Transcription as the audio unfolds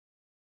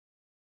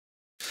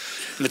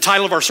The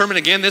title of our sermon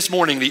again this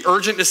morning, The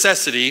Urgent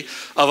Necessity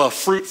of a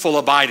Fruitful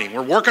Abiding.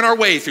 We're working our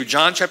way through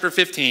John chapter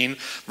 15,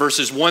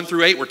 verses 1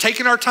 through 8. We're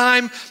taking our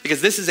time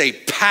because this is a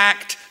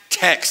packed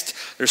text.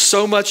 There's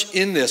so much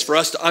in this for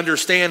us to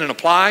understand and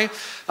apply.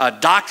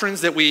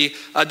 Doctrines that we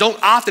don't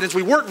often, as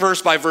we work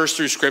verse by verse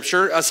through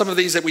Scripture, some of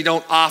these that we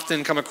don't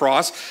often come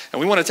across.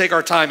 And we want to take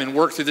our time and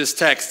work through this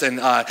text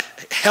and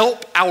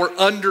help our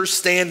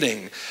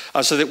understanding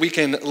so that we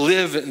can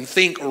live and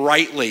think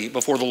rightly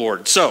before the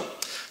Lord. So,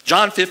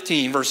 John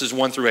 15, verses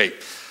 1 through 8.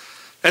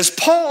 As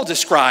Paul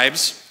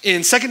describes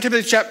in 2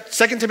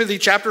 Timothy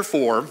chapter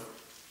 4,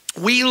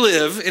 we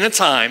live in a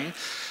time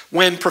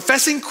when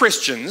professing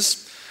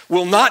Christians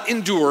will not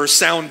endure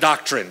sound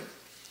doctrine.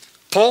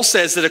 Paul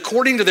says that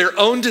according to their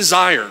own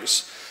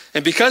desires,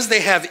 and because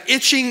they have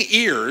itching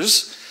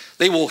ears,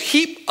 they will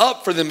heap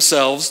up for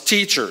themselves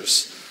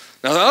teachers.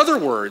 Now, in other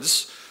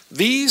words,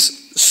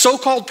 these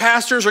so-called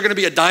pastors are going to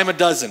be a dime a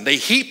dozen. They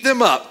heap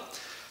them up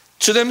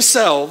to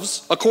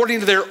themselves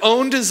according to their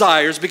own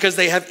desires because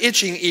they have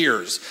itching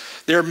ears.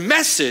 Their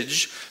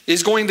message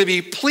is going to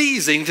be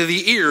pleasing to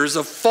the ears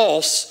of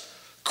false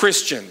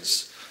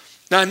Christians.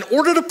 Now, in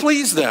order to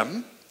please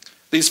them,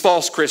 these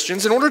false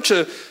Christians, in order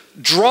to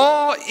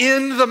draw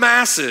in the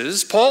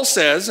masses, Paul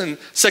says in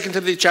 2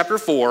 Timothy chapter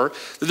 4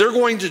 that they're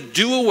going to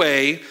do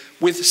away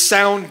with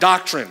sound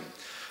doctrine.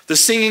 The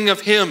singing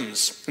of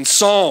hymns and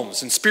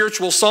psalms and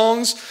spiritual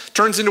songs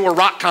turns into a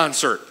rock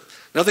concert.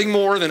 Nothing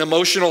more than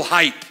emotional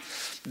hype,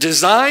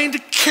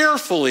 designed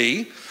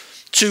carefully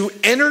to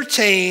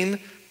entertain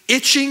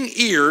itching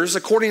ears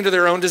according to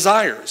their own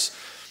desires.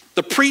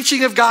 The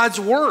preaching of God's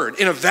word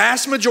in a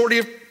vast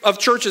majority of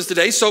churches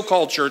today,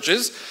 so-called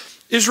churches,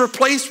 is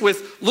replaced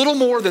with little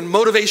more than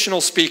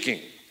motivational speaking,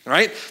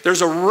 right?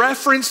 There's a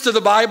reference to the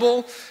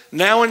Bible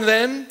now and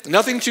then,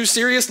 nothing too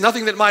serious,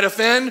 nothing that might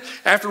offend.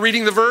 After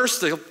reading the verse,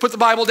 they'll put the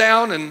Bible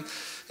down and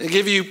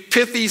give you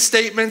pithy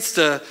statements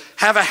to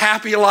have a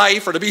happy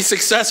life or to be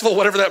successful,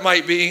 whatever that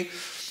might be.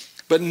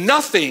 But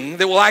nothing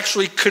that will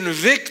actually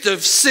convict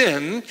of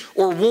sin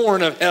or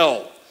warn of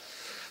hell.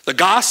 The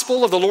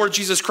gospel of the Lord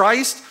Jesus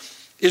Christ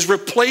is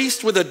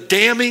replaced with a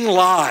damning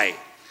lie.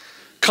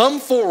 Come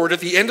forward at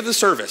the end of the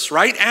service,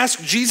 right?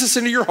 Ask Jesus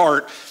into your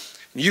heart,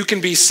 and you can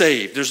be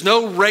saved. There's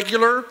no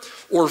regular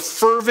or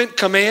fervent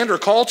command or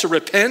call to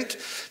repent.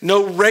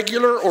 No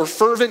regular or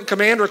fervent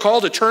command or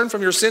call to turn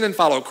from your sin and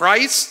follow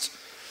Christ.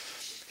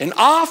 And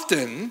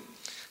often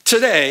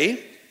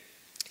today,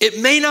 it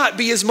may not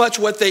be as much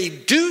what they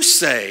do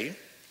say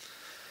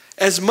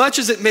as much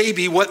as it may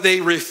be what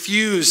they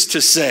refuse to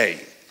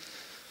say.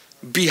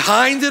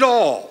 Behind it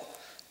all,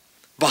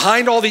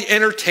 behind all the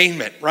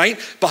entertainment, right?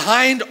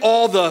 Behind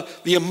all the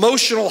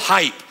emotional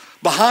hype,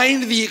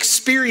 behind the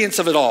experience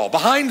of it all,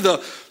 behind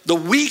the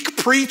weak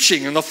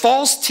preaching and the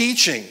false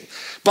teaching,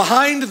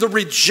 behind the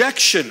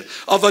rejection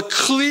of a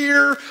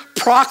clear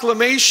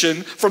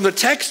proclamation from the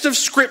text of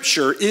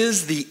Scripture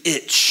is the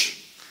itch.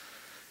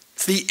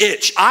 It's the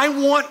itch. I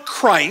want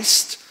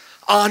Christ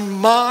on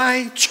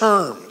my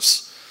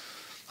terms.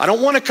 I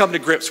don't want to come to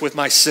grips with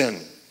my sin.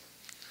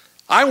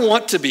 I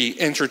want to be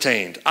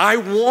entertained. I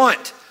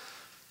want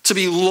to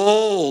be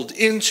lulled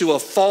into a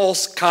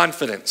false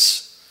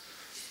confidence.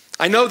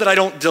 I know that I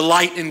don't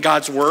delight in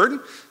God's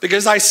word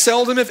because I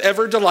seldom, if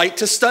ever, delight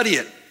to study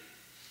it.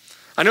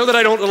 I know that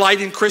I don't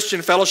delight in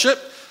Christian fellowship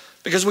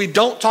because we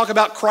don't talk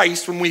about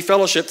Christ when we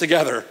fellowship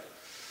together.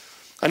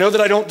 I know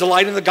that I don't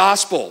delight in the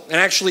gospel and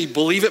actually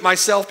believe it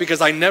myself because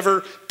I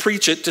never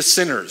preach it to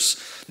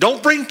sinners.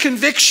 Don't bring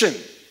conviction.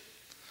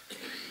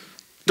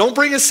 Don't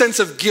bring a sense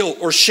of guilt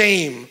or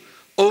shame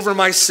over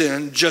my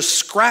sin. Just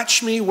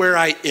scratch me where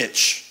I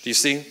itch. Do you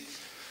see?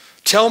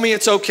 Tell me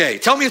it's okay.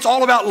 Tell me it's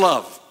all about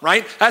love,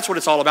 right? That's what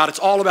it's all about. It's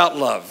all about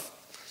love.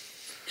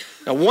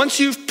 Now, once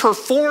you've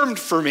performed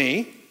for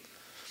me,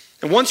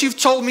 and once you've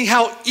told me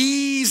how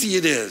easy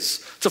it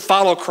is to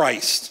follow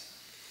Christ,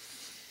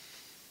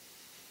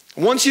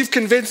 once you've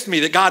convinced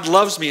me that God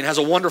loves me and has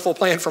a wonderful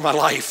plan for my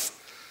life,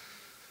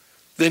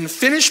 then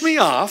finish me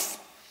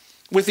off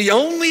with the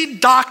only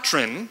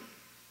doctrine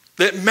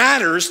that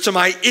matters to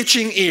my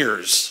itching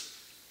ears.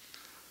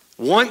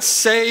 Once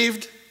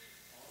saved,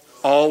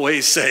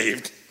 always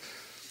saved.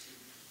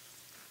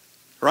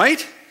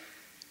 Right?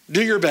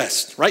 Do your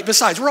best, right?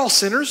 Besides, we're all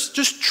sinners.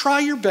 Just try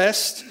your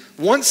best.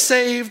 Once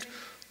saved,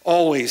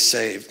 always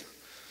saved.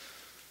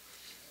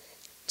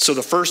 So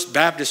the First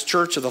Baptist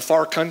Church of the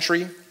far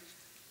country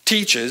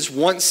teaches,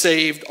 once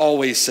saved,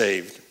 always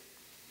saved.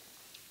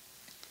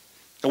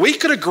 Now, we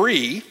could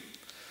agree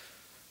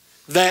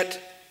that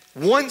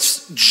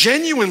once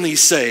genuinely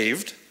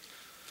saved,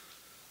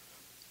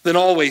 then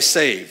always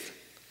saved.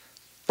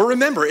 But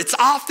remember, it's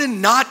often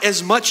not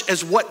as much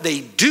as what they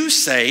do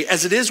say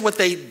as it is what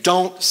they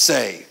don't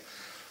say.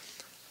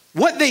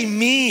 What they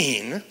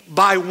mean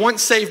by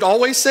once saved,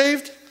 always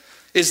saved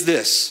is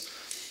this.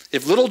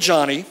 If little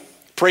Johnny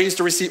prays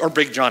to receive, or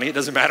big Johnny, it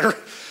doesn't matter.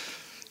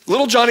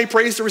 Little Johnny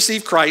prays to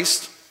receive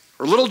Christ,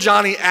 or little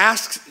Johnny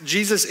asks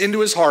Jesus into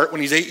his heart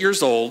when he's 8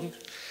 years old,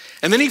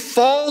 and then he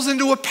falls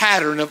into a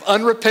pattern of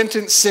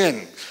unrepentant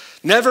sin,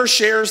 never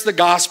shares the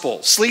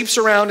gospel, sleeps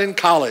around in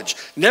college,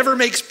 never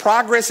makes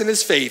progress in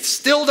his faith,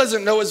 still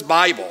doesn't know his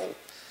Bible,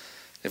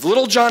 if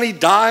little Johnny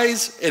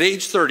dies at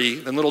age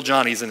 30, then little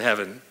Johnny's in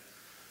heaven. And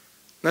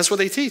that's what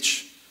they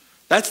teach.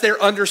 That's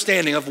their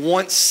understanding of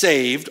once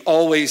saved,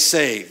 always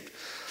saved.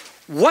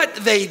 What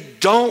they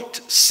don't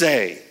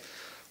say,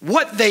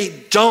 what they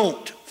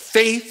don't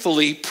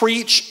faithfully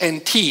preach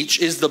and teach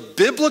is the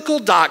biblical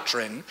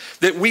doctrine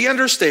that we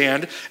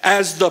understand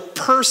as the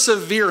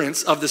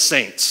perseverance of the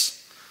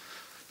saints.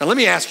 Now let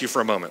me ask you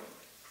for a moment.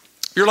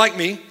 You're like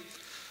me,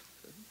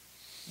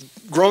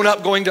 grown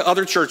up going to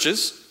other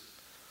churches.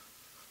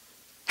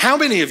 How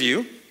many of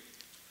you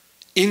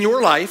in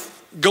your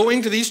life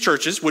going to these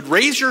churches would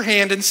raise your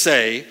hand and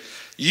say,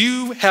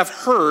 you have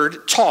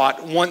heard,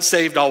 taught, once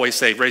saved, always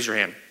saved? Raise your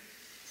hand.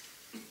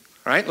 All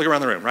right, look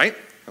around the room, right?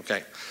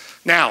 Okay.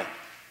 Now,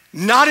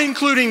 not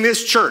including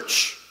this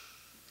church.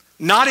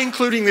 Not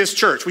including this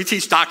church. We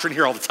teach doctrine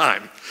here all the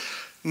time.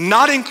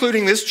 Not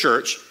including this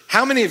church.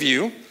 How many of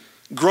you,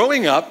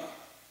 growing up,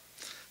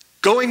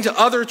 going to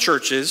other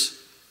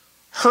churches,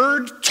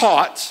 heard,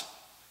 taught,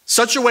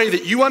 such a way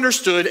that you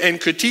understood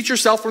and could teach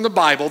yourself from the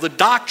Bible the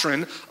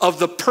doctrine of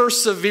the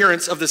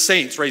perseverance of the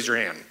saints? Raise your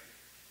hand.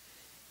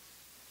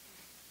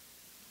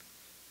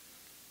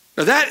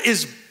 Now that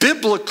is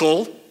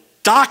biblical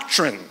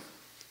doctrine.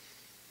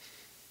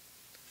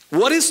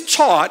 What is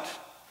taught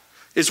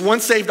is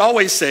once saved,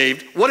 always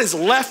saved. What is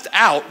left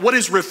out, what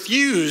is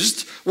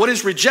refused, what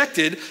is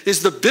rejected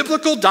is the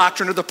biblical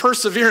doctrine of the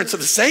perseverance of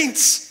the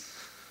saints.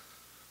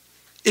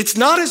 It's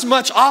not as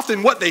much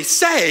often what they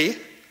say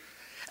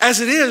as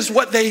it is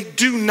what they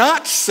do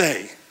not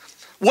say,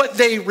 what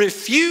they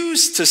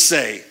refuse to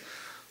say,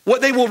 what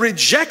they will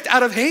reject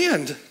out of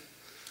hand.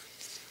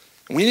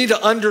 We need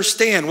to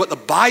understand what the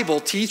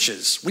Bible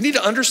teaches. We need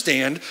to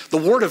understand the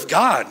Word of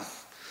God.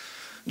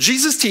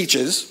 Jesus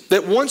teaches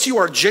that once you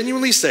are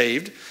genuinely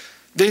saved,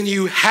 then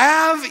you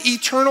have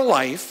eternal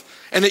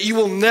life and that you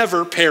will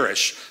never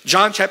perish.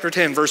 John chapter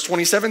 10, verse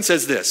 27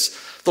 says this.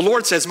 The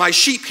Lord says, my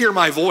sheep hear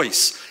my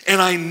voice,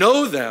 and I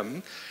know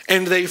them,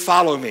 and they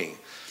follow me.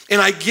 And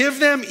I give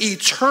them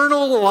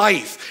eternal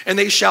life, and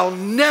they shall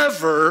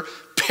never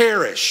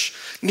perish.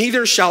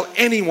 Neither shall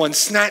anyone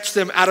snatch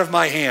them out of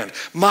my hand.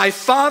 My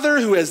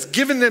Father who has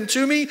given them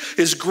to me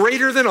is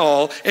greater than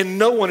all, and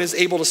no one is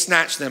able to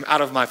snatch them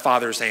out of my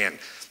Father's hand.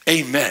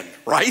 Amen,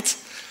 right?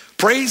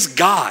 Praise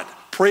God,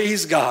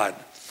 praise God.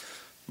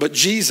 But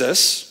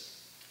Jesus,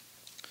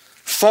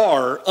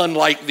 far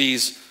unlike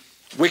these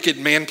wicked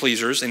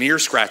man-pleasers and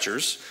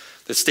ear-scratchers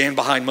that stand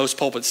behind most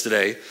pulpits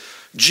today,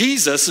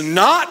 Jesus,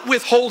 not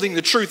withholding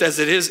the truth as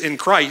it is in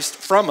Christ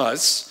from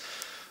us,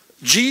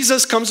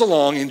 Jesus comes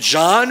along in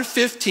John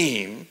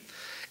 15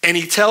 and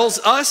he tells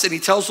us and he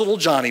tells little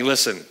Johnny,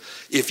 listen,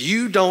 if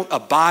you don't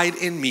abide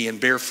in me and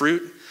bear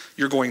fruit,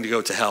 you're going to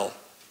go to hell.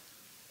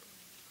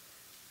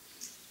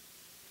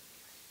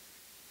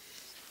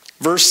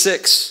 Verse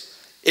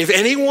 6, if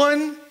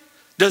anyone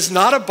does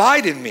not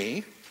abide in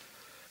me,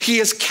 he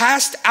is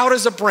cast out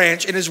as a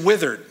branch and is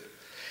withered,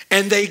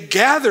 and they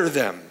gather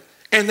them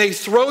and they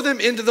throw them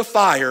into the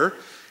fire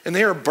and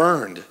they are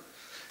burned.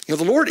 You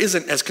know, the Lord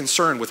isn't as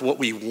concerned with what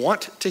we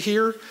want to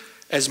hear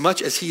as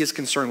much as he is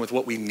concerned with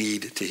what we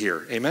need to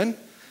hear. Amen?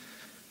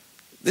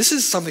 This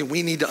is something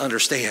we need to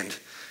understand.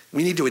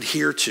 We need to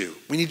adhere to.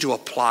 We need to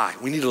apply.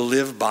 We need to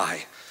live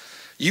by.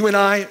 You and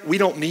I, we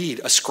don't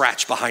need a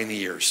scratch behind the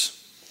ears.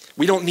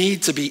 We don't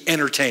need to be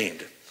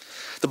entertained.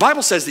 The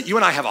Bible says that you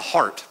and I have a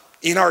heart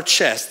in our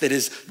chest that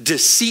is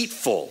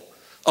deceitful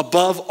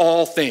above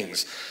all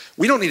things.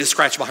 We don't need a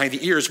scratch behind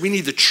the ears. We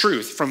need the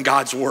truth from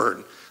God's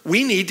word.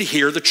 We need to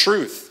hear the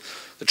truth.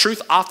 The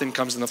truth often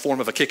comes in the form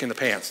of a kick in the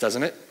pants,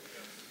 doesn't it?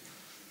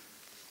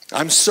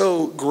 I'm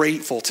so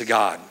grateful to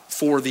God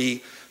for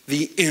the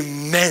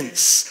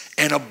immense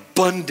and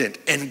abundant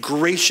and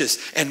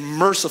gracious and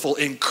merciful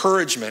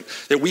encouragement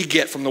that we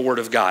get from the Word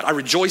of God. I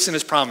rejoice in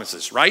his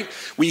promises, right?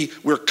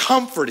 We're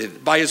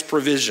comforted by his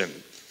provision.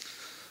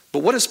 But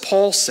what does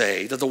Paul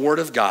say that the Word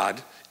of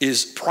God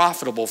is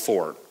profitable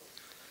for?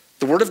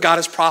 The Word of God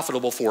is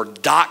profitable for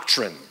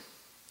doctrine,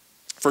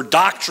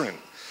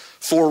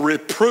 for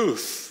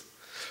reproof,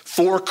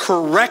 for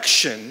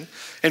correction,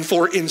 and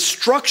for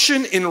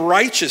instruction in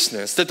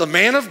righteousness, that the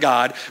man of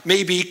God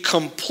may be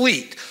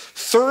complete,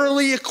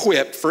 thoroughly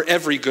equipped for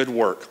every good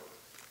work.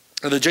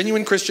 Now, the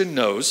genuine Christian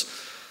knows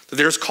that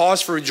there's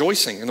cause for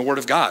rejoicing in the Word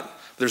of God.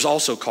 There's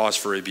also cause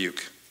for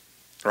rebuke,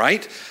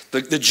 right?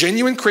 The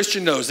genuine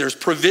Christian knows there's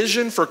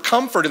provision for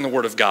comfort in the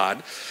Word of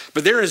God,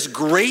 but there is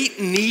great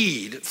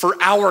need for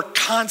our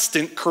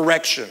constant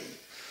correction.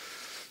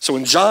 So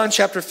in John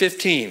chapter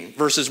 15,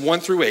 verses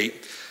 1 through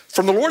 8,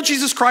 from the Lord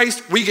Jesus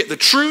Christ, we get the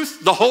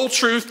truth, the whole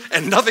truth,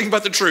 and nothing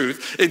but the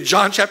truth in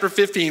John chapter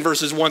 15,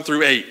 verses 1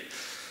 through 8.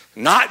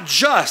 Not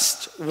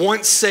just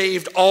once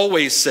saved,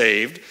 always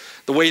saved,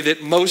 the way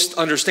that most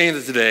understand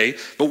it today,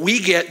 but we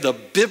get the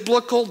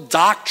biblical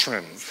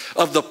doctrine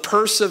of the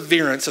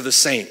perseverance of the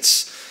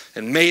saints.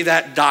 And may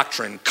that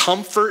doctrine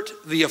comfort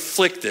the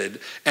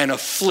afflicted and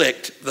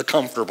afflict the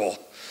comfortable.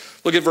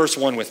 Look at verse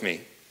 1 with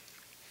me.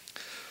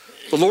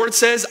 The Lord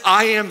says,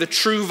 I am the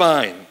true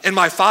vine, and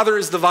my Father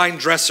is the vine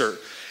dresser.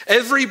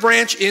 Every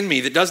branch in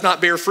me that does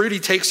not bear fruit, he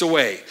takes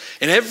away.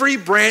 And every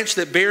branch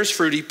that bears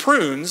fruit, he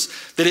prunes,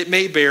 that it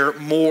may bear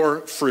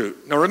more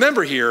fruit. Now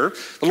remember here,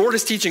 the Lord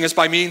is teaching us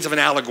by means of an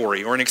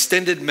allegory or an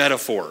extended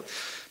metaphor.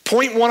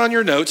 Point 1 on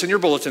your notes in your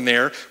bulletin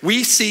there,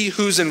 we see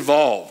who's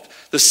involved.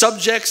 The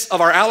subjects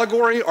of our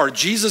allegory are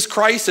Jesus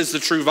Christ as the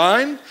true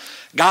vine,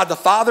 God the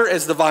Father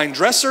as the vine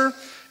dresser,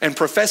 and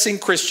professing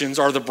Christians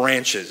are the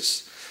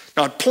branches.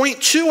 Now, at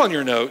point 2 on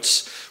your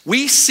notes,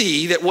 we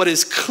see that what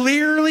is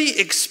clearly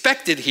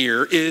expected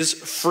here is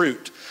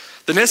fruit.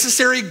 The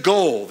necessary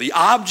goal, the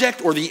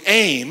object or the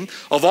aim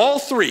of all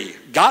three,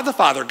 God the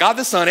Father, God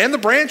the Son, and the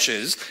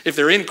branches, if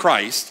they're in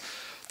Christ,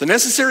 the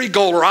necessary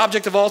goal or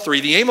object of all three,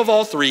 the aim of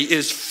all three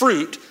is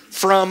fruit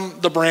from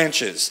the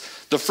branches,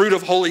 the fruit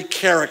of holy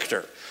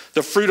character,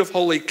 the fruit of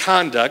holy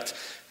conduct,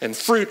 and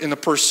fruit in the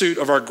pursuit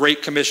of our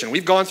Great Commission.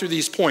 We've gone through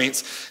these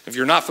points. If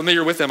you're not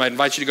familiar with them, I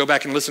invite you to go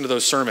back and listen to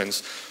those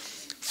sermons.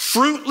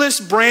 Fruitless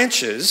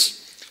branches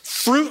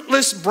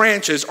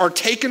are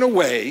taken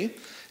away,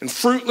 and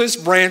fruitless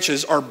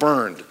branches are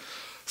burned.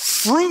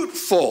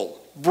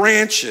 Fruitful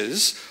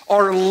branches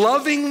are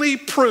lovingly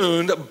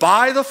pruned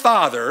by the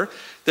Father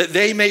that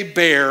they may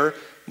bear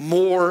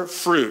more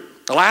fruit.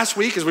 Last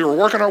week, as we were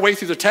working our way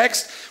through the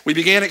text, we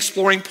began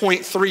exploring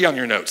point 3 on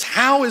your notes.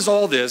 How is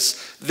all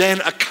this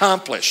then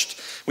accomplished?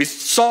 We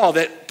saw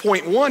that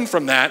point 1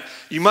 from that,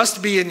 you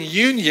must be in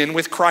union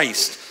with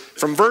Christ.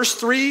 From verse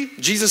 3,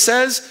 Jesus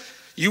says,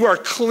 you are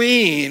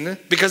clean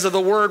because of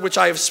the word which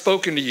I have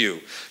spoken to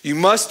you. You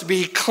must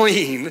be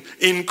clean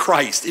in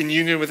Christ, in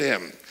union with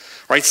him.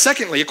 Right?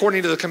 Secondly,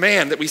 according to the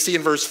command that we see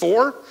in verse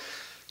 4,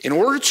 in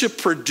order to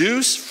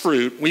produce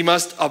fruit, we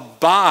must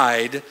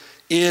abide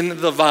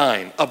in the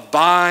vine.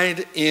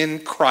 Abide in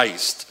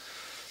Christ.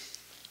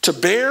 To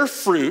bear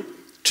fruit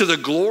to the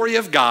glory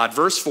of God,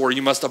 verse 4,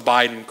 you must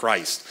abide in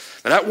Christ.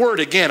 Now that word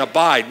again,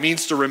 abide,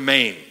 means to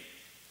remain,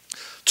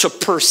 to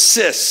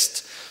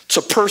persist,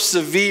 to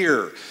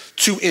persevere,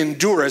 to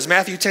endure. As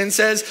Matthew 10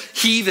 says,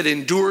 he that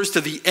endures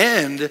to the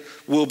end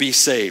will be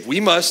saved. We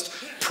must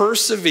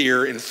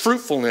persevere in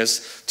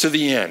fruitfulness to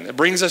the end. It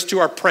brings us to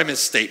our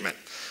premise statement.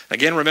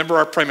 Again, remember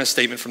our premise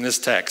statement from this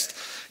text.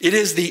 It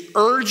is the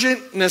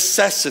urgent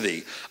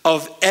necessity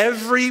of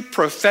every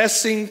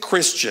professing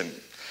Christian.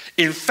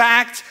 In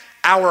fact,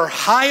 our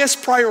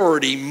highest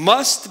priority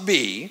must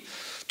be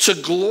to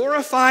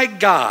glorify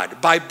God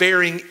by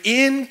bearing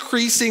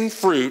increasing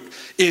fruit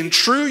in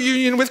true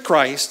union with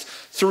Christ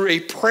through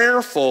a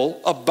prayerful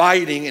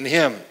abiding in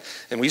him.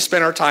 And we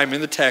spent our time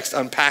in the text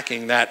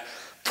unpacking that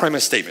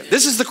premise statement.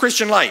 This is the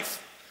Christian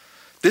life.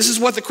 This is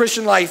what the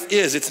Christian life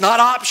is. It's not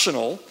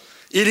optional.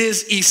 It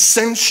is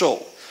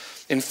essential.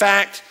 In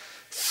fact,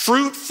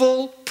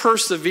 fruitful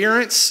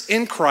perseverance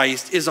in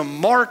Christ is a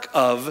mark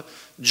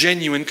of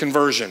genuine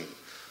conversion.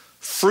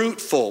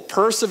 Fruitful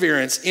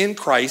perseverance in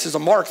Christ is a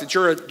mark that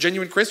you're a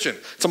genuine Christian.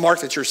 It's a mark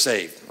that you're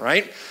saved,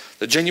 right?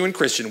 The genuine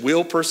Christian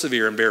will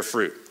persevere and bear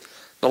fruit.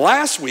 The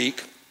last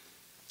week,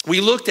 we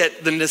looked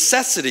at the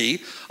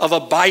necessity of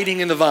abiding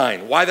in the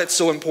vine, why that's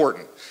so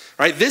important,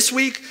 right? This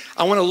week,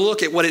 I want to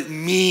look at what it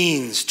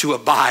means to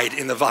abide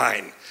in the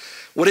vine.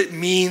 What it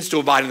means to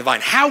abide in the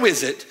vine. How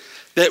is it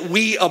that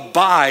we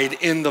abide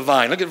in the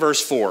vine? Look at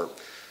verse 4.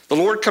 The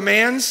Lord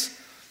commands,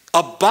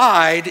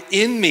 abide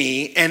in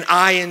me and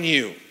I in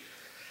you.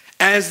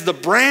 As the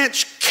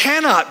branch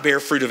cannot bear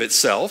fruit of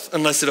itself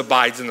unless it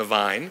abides in the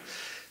vine,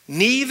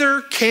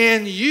 neither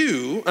can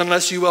you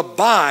unless you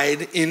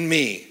abide in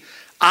me.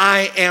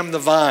 I am the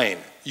vine,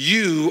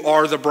 you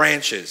are the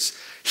branches.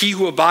 He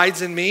who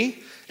abides in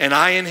me and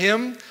I in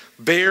him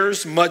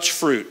bears much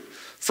fruit.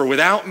 For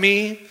without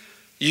me,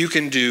 you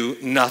can do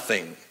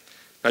nothing.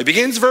 Now he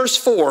begins verse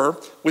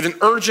 4 with an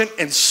urgent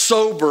and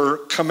sober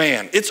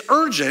command. It's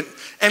urgent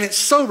and it's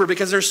sober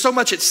because there's so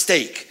much at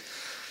stake.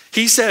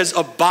 He says,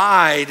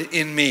 abide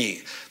in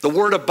me. The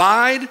word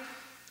abide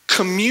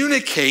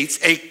communicates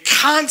a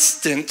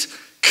constant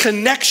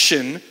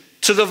connection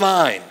to the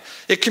vine.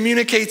 It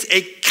communicates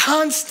a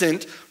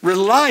constant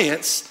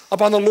reliance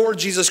upon the Lord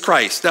Jesus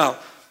Christ. Now,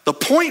 the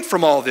point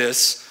from all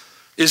this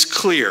is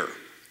clear.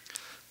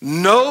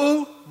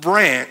 No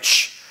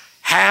branch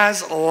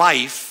has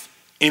life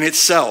in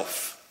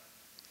itself.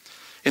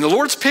 In the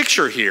Lord's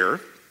picture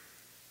here,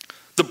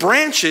 the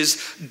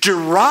branches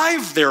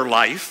derive their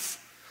life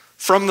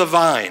from the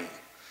vine.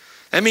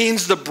 That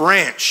means the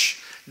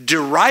branch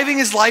deriving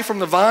his life from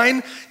the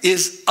vine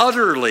is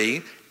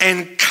utterly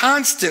and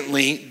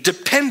constantly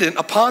dependent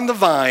upon the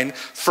vine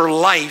for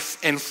life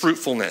and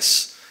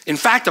fruitfulness. In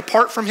fact,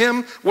 apart from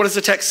him, what does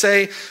the text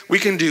say? We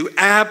can do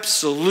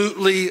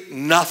absolutely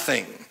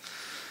nothing.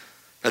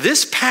 Now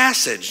this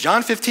passage,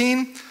 John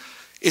 15,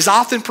 is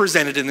often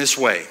presented in this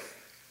way.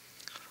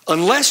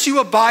 Unless you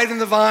abide in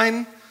the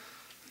vine,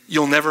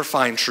 you'll never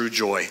find true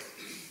joy.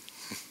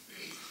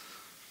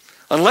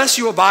 Unless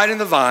you abide in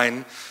the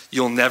vine,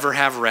 you'll never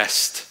have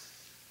rest.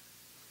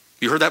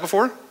 You heard that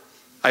before?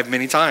 I have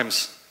many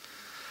times.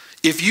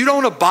 If you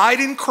don't abide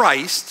in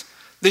Christ,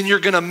 then you're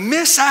going to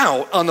miss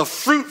out on the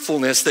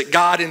fruitfulness that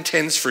God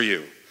intends for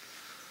you.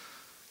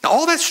 Now,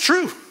 all that's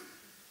true.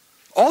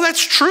 All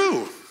that's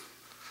true.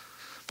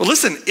 But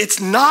listen, it's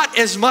not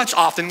as much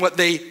often what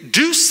they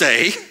do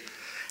say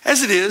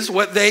as it is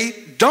what they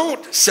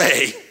don't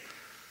say.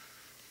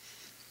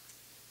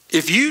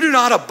 If you do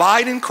not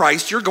abide in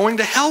Christ, you're going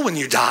to hell when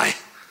you die.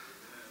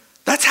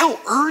 That's how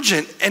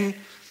urgent and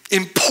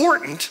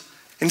important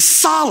and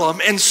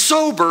solemn and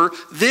sober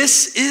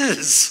this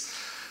is.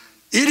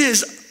 It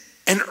is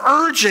an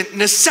urgent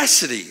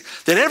necessity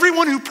that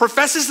everyone who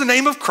professes the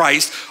name of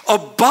Christ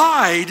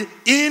abide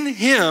in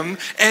him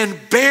and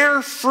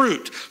bear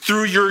fruit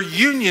through your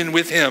union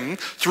with him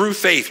through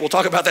faith. We'll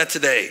talk about that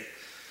today.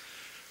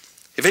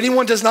 If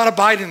anyone does not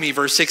abide in me,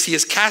 verse 6, he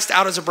is cast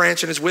out as a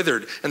branch and is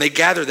withered, and they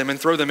gather them and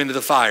throw them into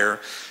the fire,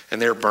 and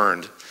they're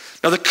burned.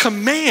 Now the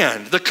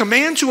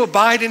command to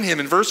abide in him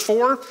in verse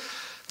 4,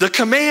 the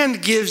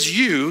command gives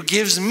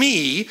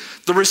me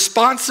the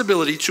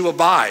responsibility to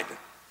abide.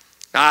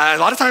 Now, a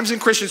lot of times in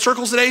Christian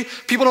circles today,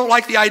 people don't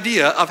like the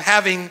idea of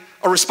having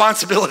a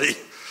responsibility.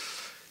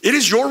 It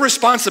is your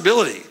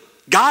responsibility.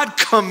 God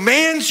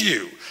commands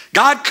you.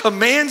 God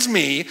commands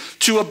me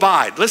to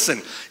abide.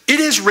 Listen, it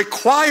is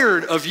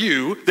required of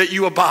you that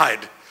you abide.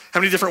 How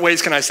many different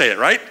ways can I say it,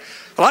 right?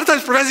 A lot of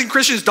times professing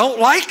Christians don't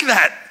like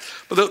that.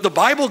 But the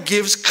Bible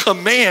gives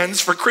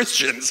commands for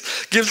Christians,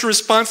 gives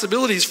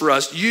responsibilities for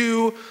us.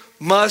 You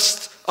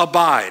must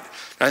abide.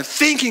 And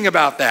thinking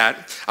about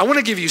that, I want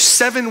to give you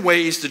 7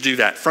 ways to do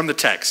that from the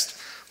text.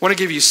 I want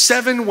to give you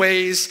 7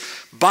 ways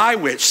by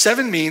which,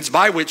 7 means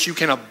by which you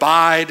can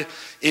abide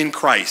in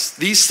Christ.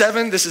 These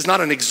 7, this is not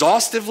an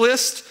exhaustive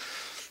list,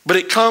 but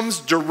it comes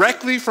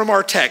directly from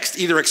our text,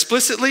 either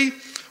explicitly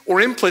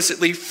or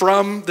implicitly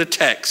from the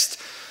text.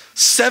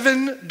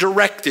 7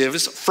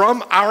 directives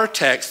from our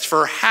text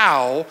for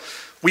how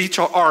we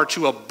are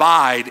to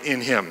abide in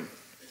him.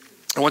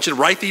 I want you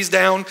to write these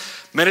down,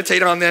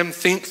 meditate on them,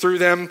 think through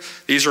them.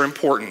 These are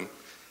important.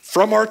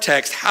 From our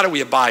text, how do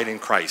we abide in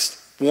Christ?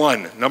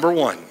 Number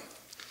one,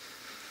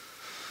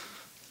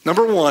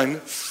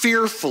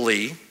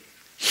 fearfully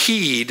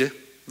heed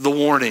the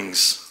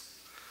warnings.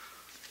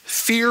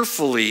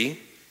 Fearfully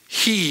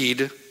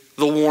heed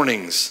the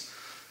warnings.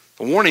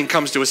 The warning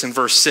comes to us in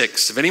verse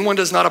 6. If anyone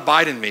does not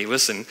abide in me,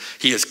 listen,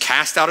 he is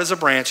cast out as a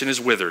branch and is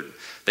withered.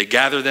 They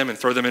gather them and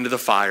throw them into the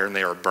fire, and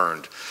they are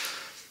burned.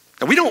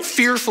 Now, we don't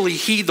fearfully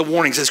heed the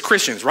warnings as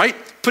Christians, right?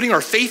 Putting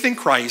our faith in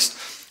Christ,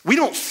 we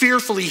don't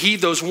fearfully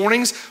heed those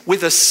warnings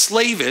with a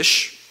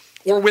slavish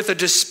or with a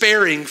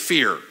despairing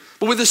fear,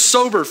 but with a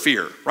sober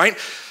fear, right?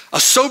 A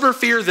sober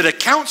fear that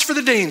accounts for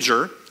the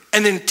danger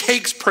and then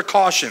takes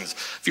precautions.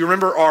 If you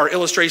remember our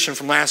illustration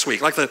from last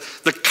week, like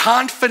the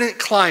confident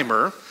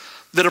climber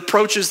that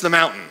approaches the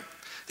mountain.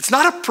 It's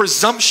not a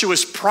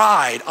presumptuous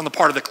pride on the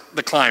part of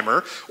the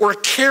climber or a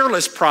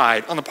careless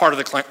pride on the part of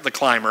the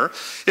climber.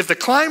 If the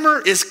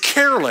climber is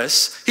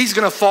careless, he's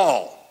going to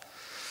fall.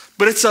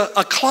 But it's a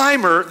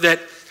climber that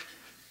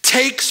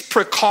takes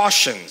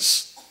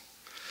precautions.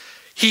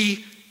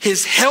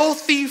 His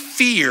healthy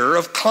fear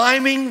of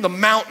climbing the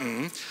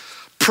mountain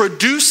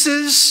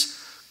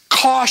produces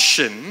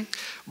caution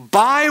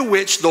by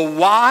which the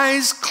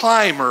wise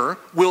climber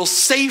will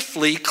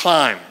safely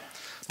climb.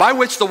 By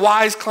which the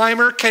wise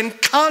climber can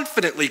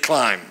confidently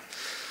climb.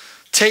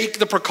 Take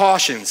the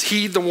precautions,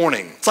 heed the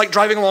warning. It's like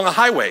driving along a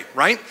highway,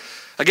 right?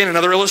 Again,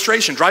 another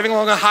illustration, driving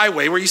along a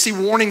highway where you see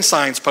warning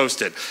signs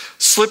posted.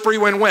 Slippery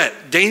when wet,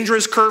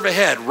 dangerous curve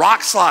ahead,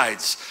 rock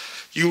slides.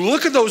 You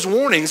look at those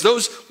warnings,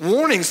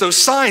 those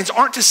signs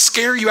aren't to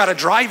scare you out of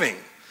driving.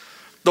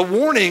 The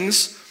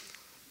warnings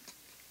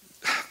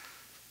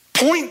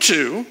point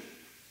to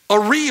a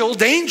real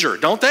danger,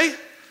 don't they?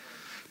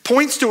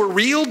 Points to a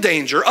real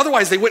danger,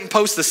 otherwise they wouldn't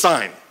post the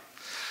sign.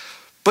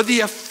 But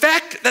the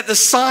effect that the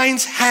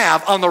signs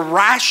have on the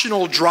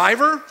rational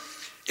driver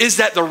is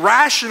that the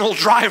rational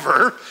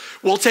driver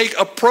will take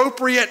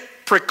appropriate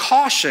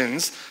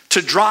precautions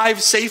to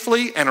drive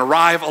safely and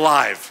arrive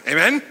alive.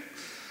 Amen?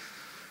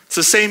 It's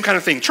the same kind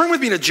of thing. Turn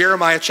with me to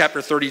Jeremiah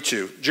chapter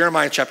 32.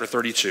 Jeremiah chapter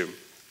 32.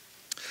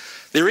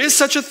 There is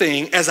such a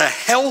thing as a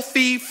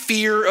healthy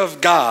fear of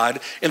God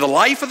in the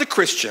life of the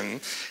Christian,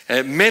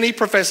 and many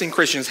professing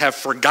Christians have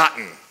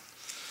forgotten.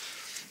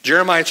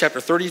 Jeremiah chapter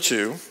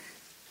 32.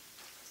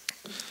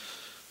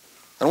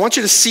 I want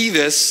you to see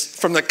this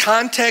from the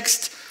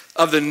context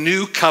of the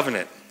new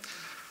covenant.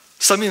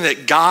 Something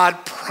that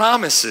God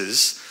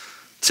promises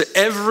to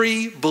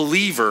every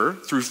believer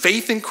through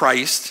faith in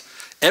Christ,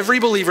 every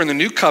believer in the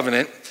new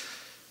covenant.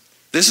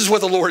 This is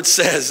what the Lord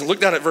says. Look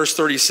down at verse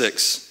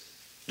 36.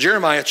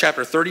 Jeremiah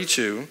chapter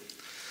 32,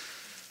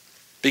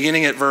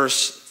 beginning at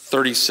verse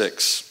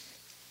 36.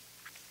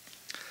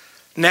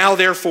 Now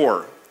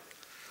therefore,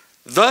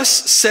 thus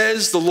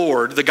says the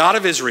Lord, the God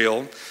of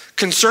Israel,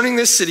 concerning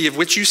this city of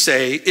which you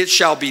say, it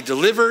shall be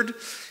delivered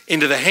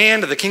into the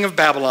hand of the king of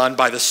Babylon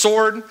by the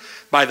sword,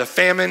 by the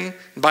famine,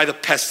 and by the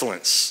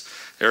pestilence.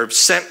 They're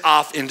sent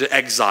off into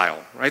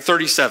exile, right?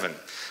 37.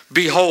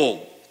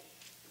 Behold,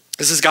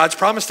 this is God's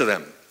promise to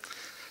them.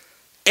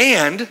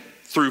 And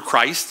through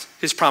Christ,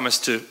 his promise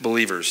to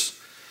believers.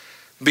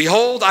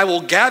 Behold, I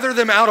will gather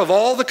them out of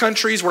all the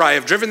countries where I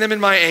have driven them in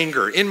my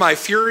anger, in my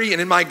fury,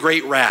 and in my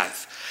great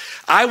wrath.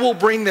 I will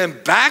bring them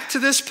back to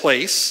this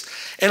place,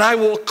 and I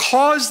will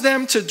cause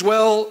them to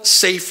dwell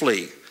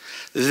safely.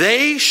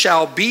 They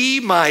shall be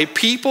my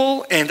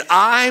people, and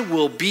I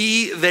will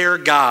be their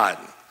God.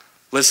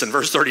 Listen,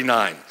 verse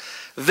 39.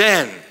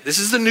 Then, this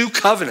is the new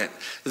covenant.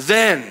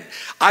 Then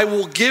I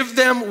will give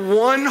them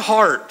one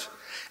heart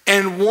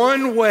and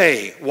one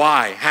way.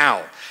 Why?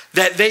 How?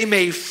 That they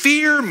may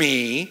fear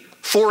me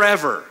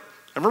forever.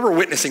 I remember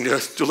witnessing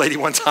to a lady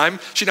one time.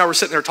 She and I were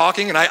sitting there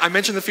talking, and I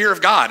mentioned the fear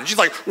of God. And she's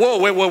like, whoa,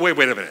 wait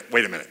a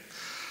minute.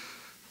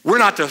 We're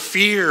not to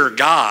fear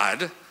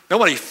God.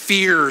 Nobody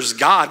fears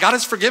God. God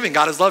is forgiving.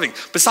 God is loving.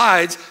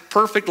 Besides,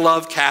 perfect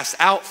love casts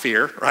out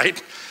fear,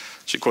 right?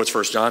 She quotes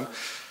 1 John.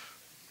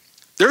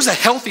 There's a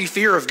healthy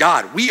fear of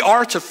God. We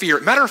are to fear.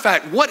 Matter of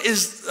fact, what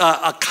is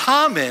a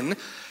common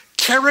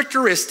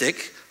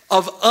characteristic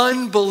of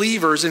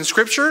unbelievers in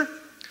Scripture?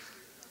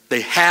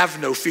 They have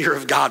no fear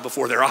of God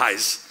before their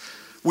eyes.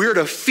 We're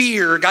to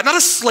fear God, not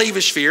a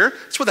slavish fear.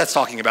 That's what that's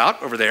talking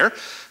about over there.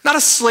 Not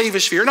a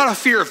slavish fear, not a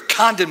fear of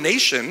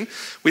condemnation.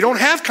 We don't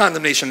have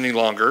condemnation any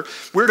longer.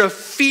 We're to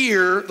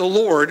fear the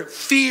Lord,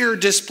 fear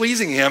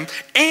displeasing him,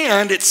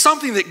 and it's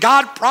something that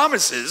God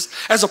promises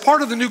as a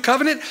part of the new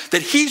covenant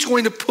that he's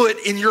going to put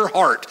in your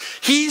heart.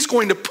 He's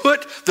going to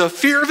put the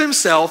fear of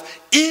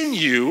himself in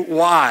you.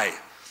 Why?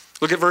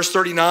 Look at verse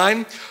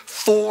 39.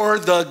 For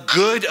the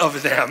good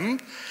of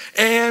them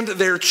and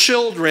their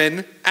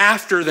children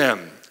after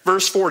them.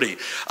 Verse 40,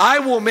 I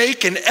will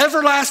make an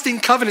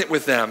everlasting covenant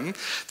with them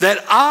that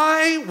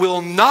I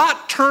will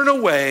not turn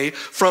away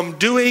from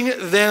doing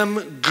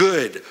them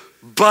good,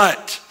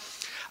 but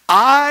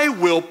I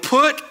will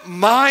put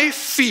my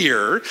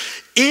fear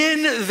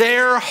in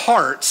their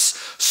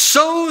hearts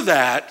so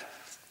that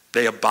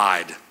they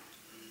abide,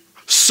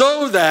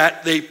 so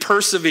that they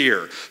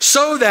persevere,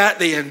 so that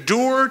they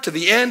endure to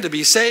the end to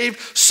be saved,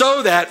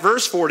 so that,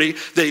 verse 40,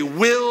 they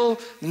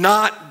will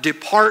not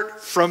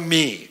depart from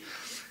me.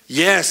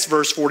 Yes,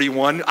 verse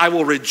 41, I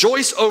will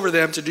rejoice over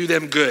them to do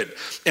them good,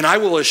 and I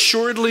will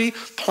assuredly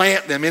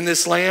plant them in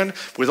this land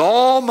with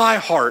all my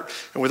heart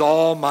and with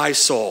all my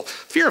soul.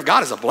 Fear of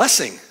God is a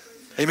blessing.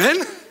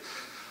 Amen?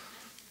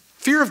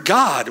 Fear of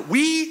God.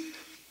 We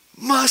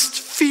must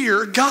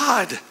fear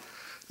God,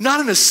 not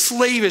in a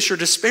slavish or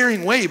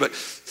despairing way, but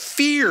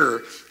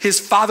fear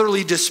his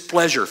fatherly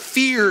displeasure,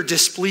 fear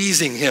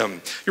displeasing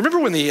him. You remember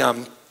when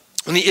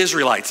the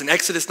Israelites in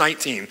Exodus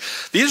 19,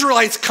 the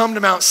Israelites come to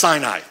Mount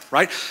Sinai,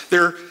 right?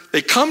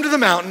 They come to the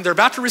mountain, they're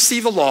about to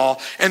receive the law,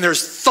 and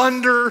there's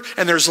thunder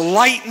and there's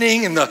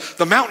lightning, and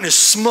the mountain is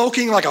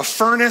smoking like a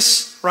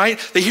furnace, right?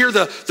 They hear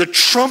the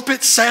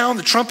trumpet sound.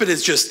 The trumpet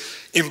is just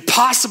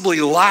impossibly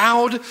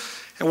loud.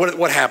 And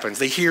what happens?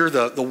 They hear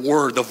the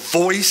word, the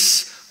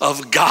voice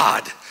of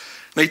God.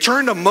 They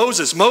turn to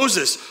Moses.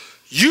 Moses,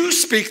 you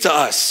speak to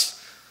us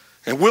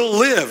and we'll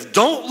live.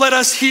 Don't let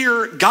us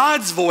hear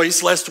God's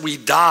voice lest we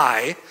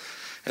die.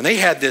 And they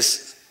had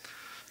this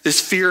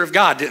fear of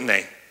God, didn't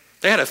they?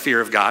 They had a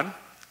fear of God.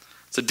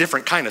 It's a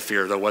different kind of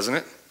fear though, wasn't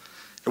it?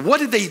 And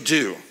what did they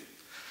do?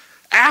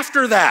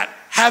 After that,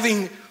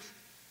 having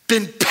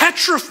been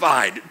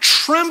petrified,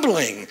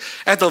 trembling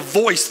at the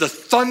voice, the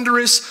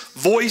thunderous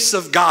voice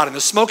of God and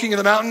the smoking of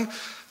the mountain,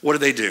 what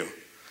did they do?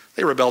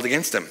 They rebelled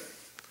against him.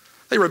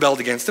 They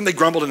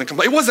grumbled and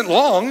complained. It wasn't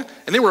long,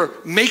 and they were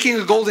making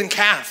a golden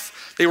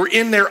calf. They were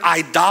in their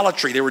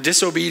idolatry. They were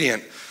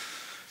disobedient.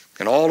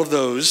 And all of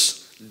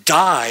those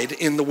died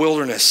in the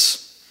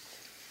wilderness.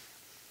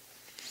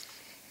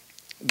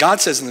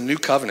 God says in the new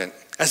covenant,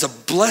 as a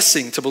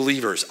blessing to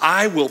believers,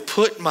 I will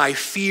put my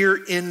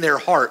fear in their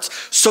hearts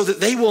so that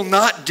they will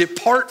not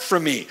depart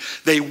from me.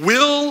 They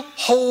will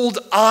hold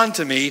on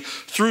to me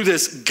through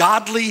this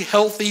godly,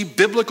 healthy,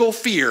 biblical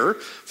fear,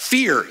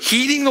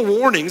 heeding the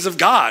warnings of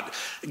God.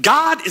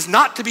 God is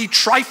not to be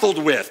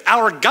trifled with.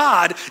 Our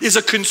God is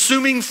a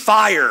consuming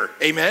fire.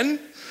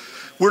 Amen?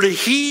 We're to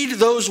heed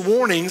those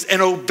warnings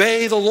and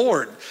obey the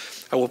Lord.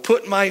 I will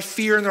put my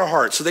fear in their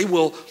hearts so they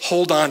will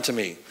hold on to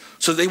me,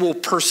 so they will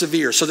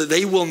persevere, so that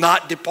they will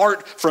not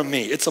depart from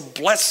me. It's a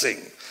blessing.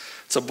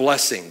 It's a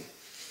blessing.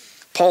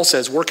 Paul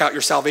says, work out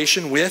your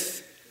salvation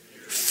with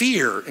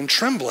fear and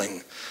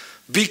trembling.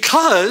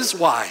 Because,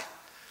 why?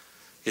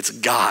 It's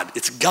God.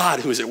 It's God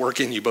who is at work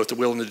in you, both to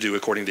will and to do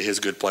according to his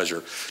good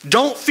pleasure.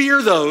 Don't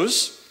fear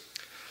those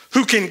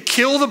who can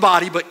kill the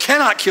body but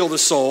cannot kill the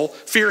soul.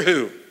 Fear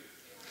who?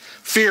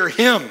 Fear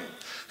him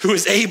who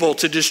is able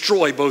to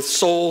destroy both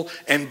soul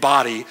and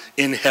body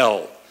in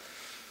hell.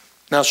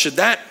 Now, should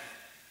that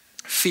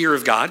fear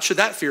of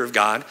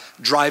God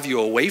drive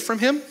you away from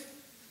him?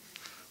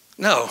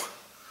 No.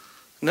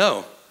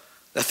 Now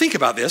think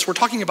about this. We're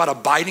talking about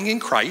abiding in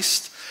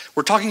Christ.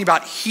 We're talking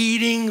about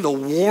heeding the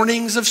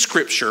warnings of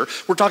Scripture.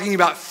 We're talking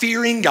about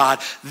fearing God.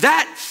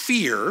 That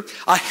fear,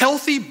 a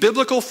healthy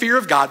biblical fear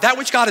of God, that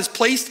which God has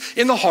placed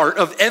in the heart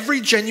of every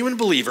genuine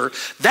believer,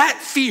 that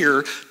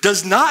fear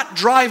does not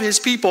drive his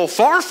people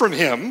far from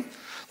him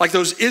like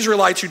those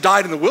Israelites who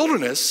died in the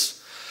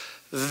wilderness,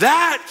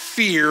 that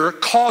fear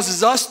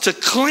causes us to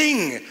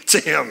cling to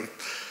him,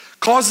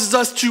 causes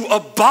us to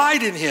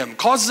abide in him,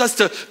 causes us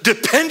to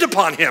depend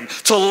upon him,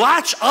 to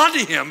latch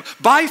onto him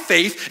by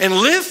faith and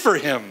live for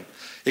him.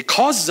 It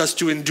causes us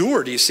to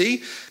endure, do you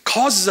see?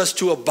 Causes us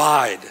to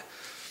abide.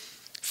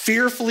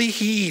 Fearfully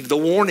heed the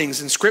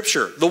warnings in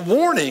Scripture. The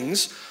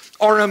warnings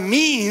are a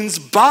means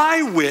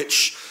by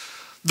which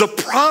the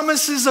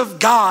promises of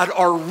God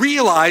are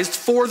realized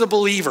for the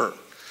believer.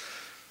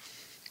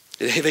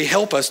 They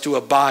help us to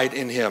abide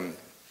in him.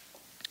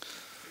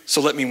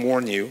 So let me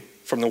warn you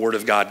from the Word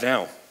of God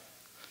now.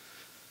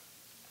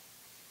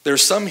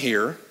 There's some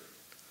here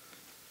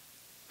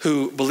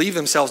who believe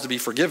themselves to be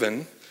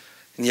forgiven,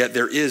 and yet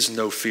there is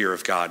no fear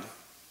of God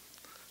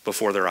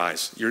before their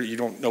eyes. You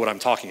don't know what I'm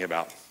talking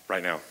about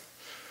right now.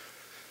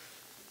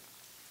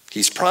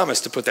 He's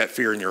promised to put that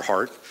fear in your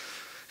heart,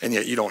 and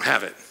yet you don't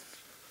have it.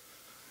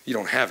 You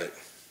don't have it.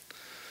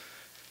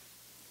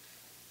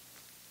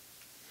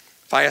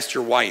 If I asked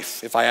your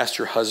wife, if I asked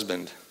your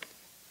husband,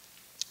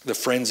 the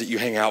friends that you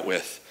hang out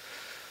with,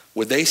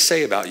 would they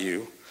say about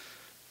you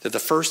that the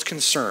first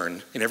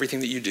concern in everything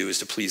that you do is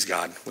to please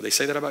God? Would they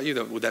say that about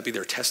you? Would that be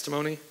their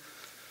testimony?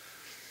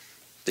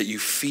 That you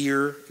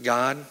fear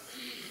God?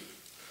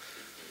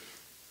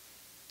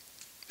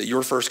 That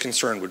your first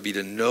concern would be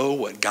to know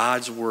what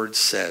God's word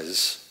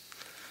says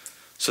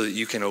so that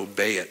you can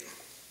obey it?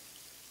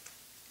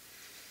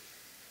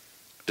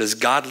 Does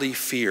godly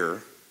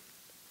fear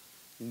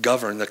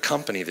govern the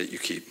company that you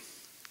keep?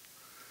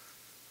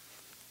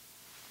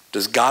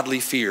 Does godly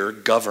fear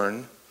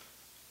govern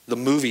the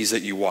movies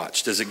that you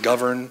watch? Does it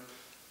govern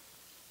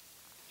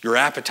your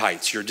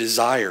appetites, your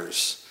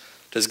desires?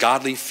 Does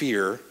godly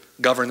fear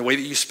govern the way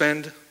that you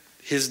spend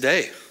his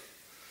day?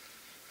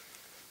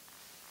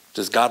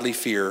 Does godly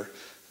fear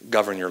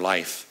govern your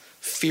life?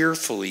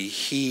 Fearfully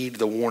heed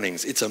the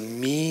warnings. It's a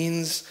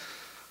means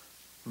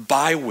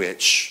by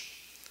which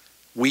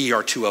we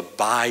are to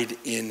abide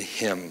in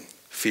him.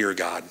 Fear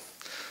God.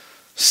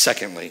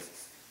 Secondly,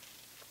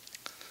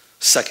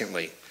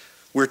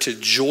 we're to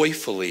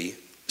joyfully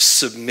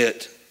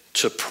submit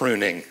to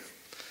pruning.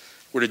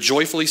 We're to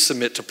joyfully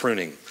submit to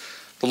pruning.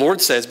 The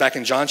Lord says back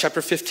in John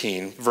chapter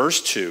 15,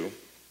 verse 2,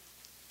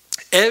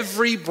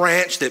 every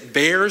branch that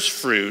bears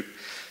fruit,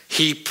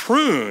 he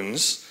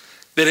prunes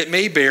that it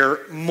may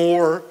bear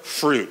more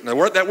fruit.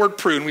 Now that word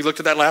prune, we looked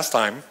at that last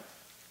time,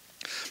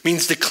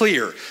 means to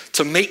clear,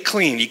 to make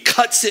clean. He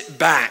cuts it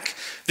back.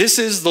 This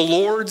is the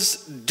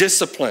Lord's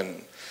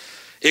discipline.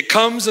 It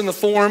comes in the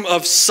form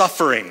of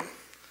suffering.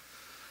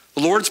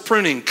 The Lord's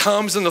pruning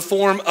comes in the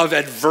form of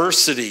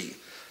adversity,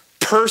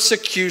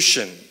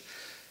 persecution,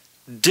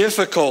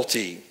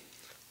 difficulty.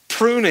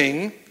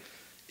 Pruning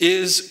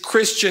is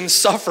Christian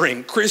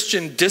suffering,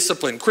 Christian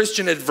discipline,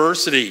 Christian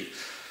adversity.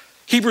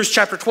 Hebrews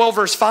chapter 12,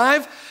 verse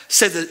 5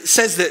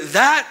 says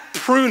that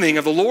pruning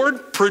of the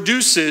Lord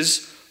produces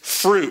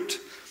fruit.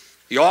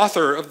 The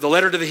author of the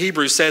letter to the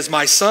Hebrews says,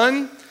 "My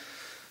son,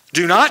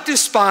 do not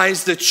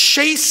despise the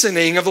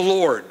chastening of the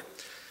Lord.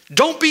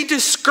 Don't be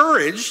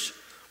discouraged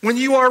when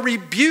you are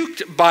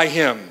rebuked by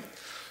him.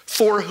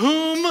 For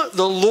whom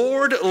the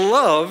Lord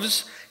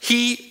loves,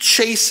 he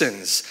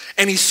chastens,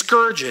 and he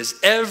scourges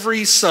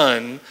every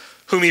son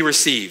whom he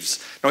receives."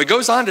 Now he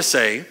goes on to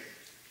say,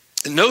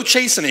 no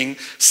chastening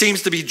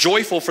seems to be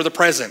joyful for the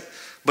present,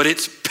 but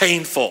it's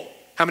painful.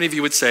 How many of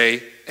you would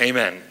say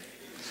amen?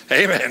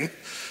 Amen.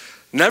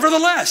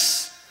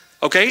 Nevertheless,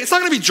 okay, it's not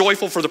going to be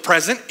joyful for the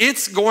present.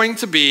 It's going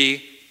to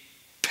be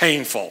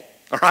painful,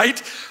 all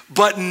right?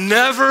 But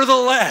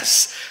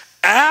nevertheless,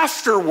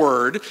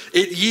 afterward,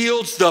 it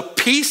yields the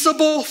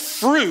peaceable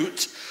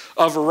fruit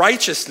of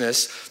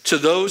righteousness to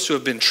those who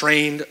have been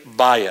trained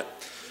by it.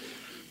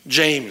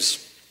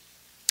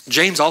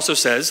 James also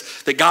says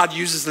that God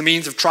uses the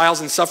means of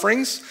trials and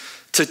sufferings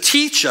to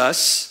teach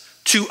us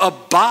to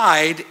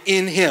abide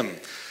in him.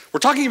 We're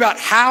talking about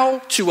how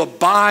to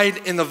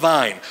abide in the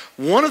vine.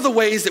 One of the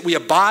ways that we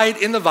abide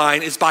in the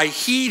vine is by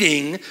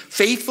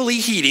faithfully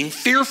heeding,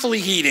 fearfully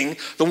heeding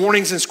the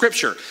warnings in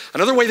Scripture.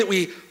 Another way that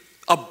we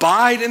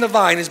abide in the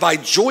vine is by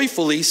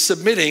joyfully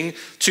submitting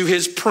to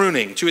his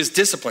pruning, to his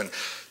discipline,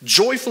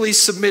 joyfully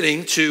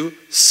submitting to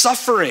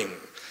suffering.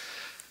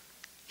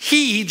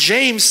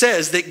 James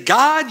says that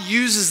God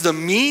uses the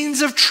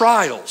means of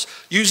trials,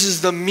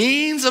 uses the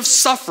means of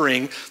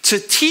suffering to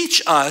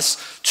teach us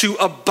to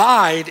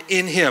abide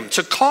in him,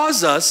 to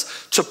cause us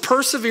to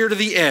persevere to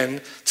the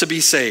end to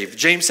be saved.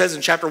 James says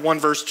in chapter 1,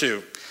 verse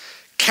 2,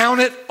 "Count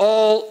it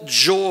all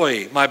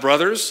joy, my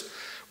brothers,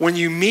 when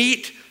you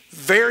meet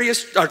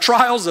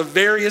trials of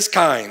various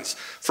kinds,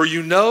 for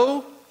you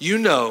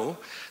know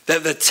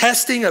that the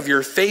testing of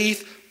your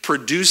faith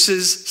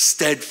produces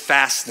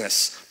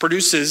steadfastness,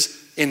 produces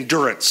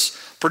endurance,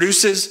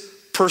 produces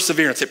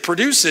perseverance. It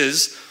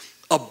produces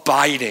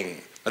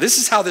abiding." Now, this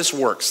is how this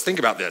works. Think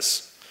about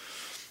this.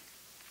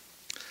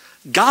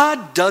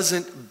 God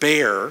doesn't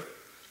bear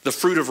the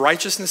fruit of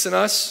righteousness in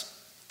us.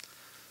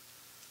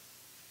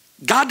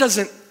 God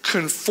doesn't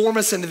conform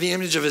us into the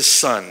image of his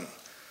son.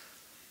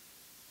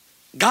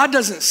 God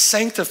doesn't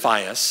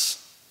sanctify us.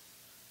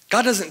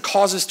 God doesn't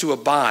cause us to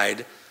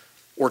abide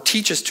or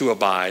teach us to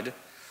abide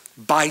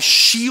by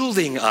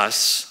shielding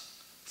us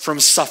from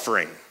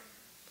suffering.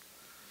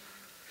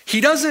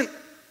 He doesn't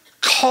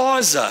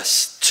cause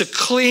us to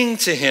cling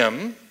to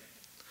him,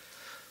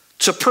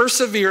 to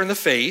persevere in the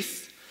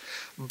faith,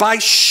 by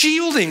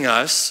shielding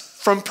us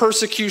from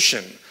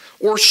persecution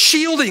or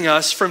shielding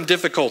us from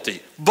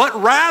difficulty.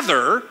 But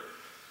rather,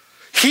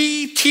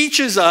 he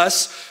teaches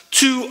us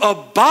to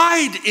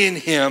abide in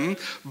him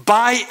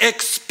by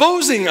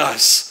exposing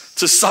us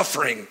to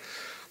suffering,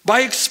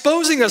 by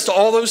exposing us to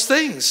all those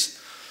things.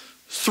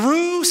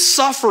 Through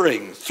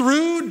suffering,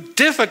 through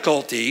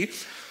difficulty,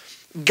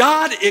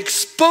 God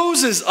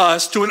exposes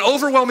us to an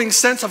overwhelming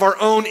sense of our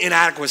own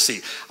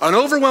inadequacy, an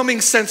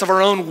overwhelming sense of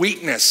our own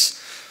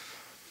weakness.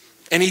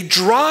 And he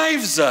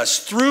drives us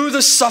through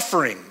the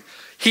suffering.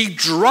 He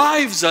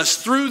drives us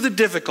through the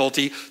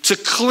difficulty to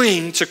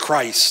cling to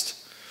Christ.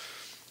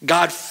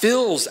 God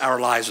fills our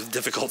lives with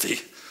difficulty.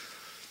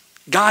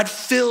 God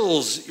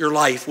fills your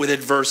life with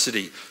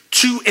adversity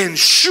to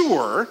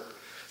ensure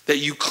that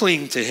you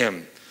cling to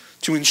him,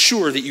 to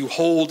ensure that you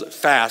hold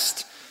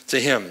fast to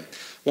him.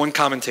 One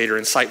commentator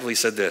insightfully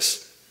said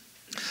this.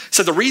 He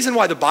said, the reason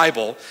why the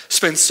Bible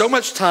spends so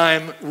much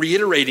time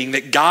reiterating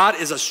that God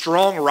is a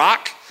strong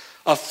rock,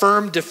 a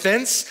firm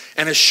defense,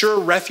 and a sure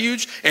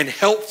refuge and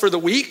help for the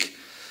weak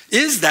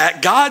is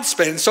that God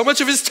spends so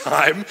much of his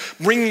time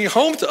bringing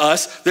home to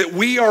us that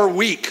we are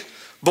weak,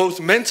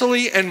 both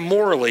mentally and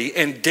morally,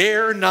 and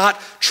dare not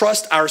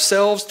trust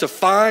ourselves to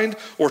find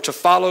or to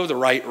follow the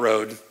right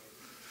road.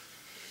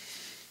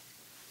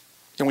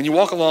 And when you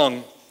walk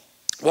along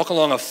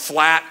a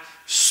flat,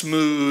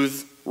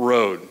 smooth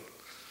road,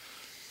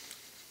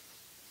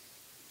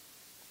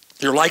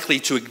 you're likely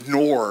to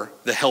ignore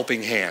the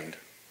helping hand,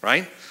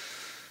 right?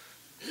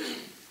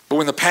 But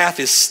when the path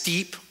is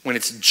steep, when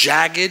it's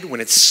jagged, when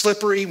it's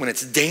slippery, when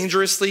it's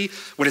dangerous,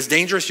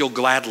 you'll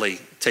gladly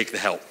take the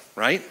help,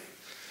 right?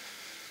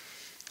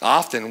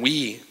 Often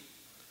we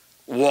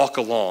walk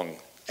along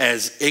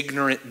as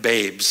ignorant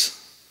babes,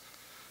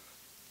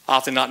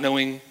 often not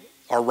knowing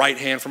our right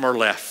hand from our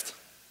left,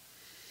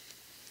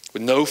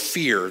 with no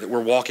fear that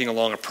we're walking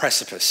along a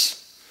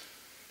precipice.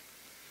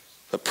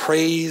 But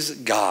praise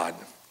God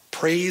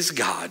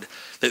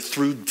that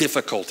through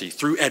difficulty,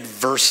 through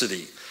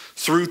adversity,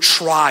 through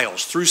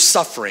trials, through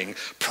suffering,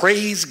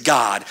 praise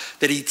God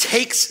that he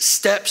takes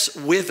steps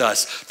with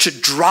us to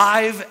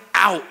drive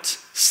out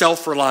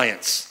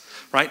self-reliance,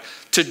 right?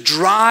 To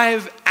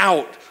drive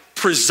out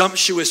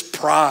presumptuous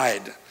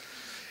pride.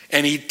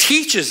 And he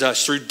teaches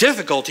us through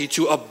difficulty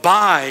to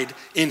abide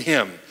in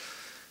him.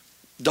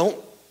 Don't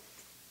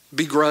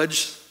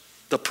begrudge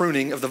the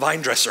pruning of the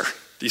vine dresser.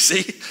 Do you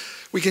see?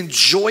 We can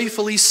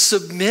joyfully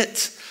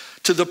submit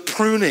to the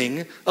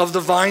pruning of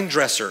the vine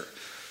dresser.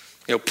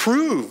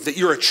 Prove that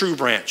you're a true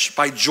branch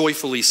by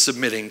joyfully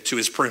submitting to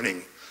his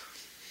pruning.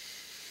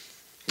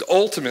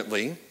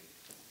 Ultimately,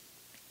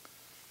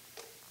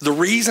 the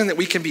reason that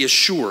we can be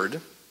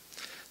assured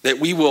that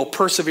we will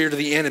persevere to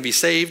the end and be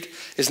saved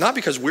is not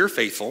because we're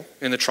faithful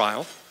in the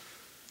trial,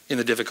 in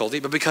the difficulty,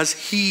 but because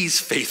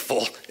he's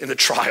faithful in the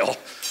trial.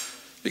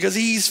 Because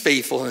he's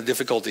faithful in the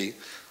difficulty.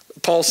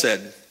 Paul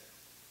said,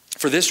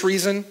 for this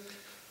reason,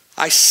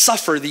 I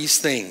suffer these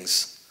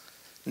things.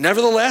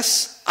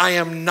 Nevertheless, I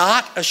am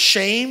not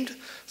ashamed,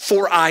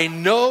 for I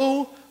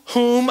know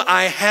whom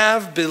I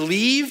have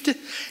believed,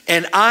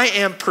 and I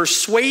am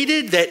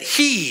persuaded that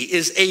he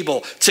is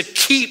able to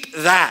keep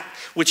that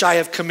which I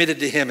have committed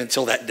to him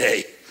until that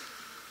day.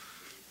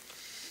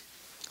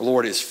 The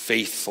Lord is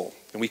faithful,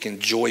 and we can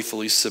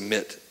joyfully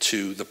submit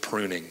to the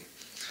pruning.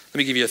 Let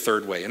me give you a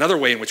third way. Another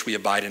way in which we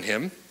abide in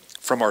him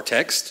from our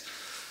text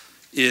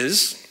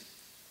is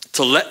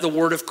to let the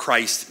word of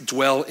Christ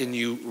dwell in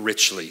you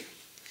richly.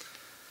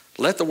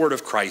 Let the word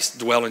of Christ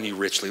dwell in you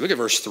richly. Look at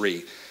verse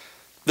 3.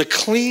 The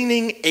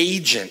cleaning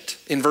agent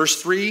in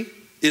verse 3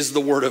 is the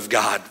word of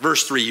God.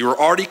 Verse 3, you are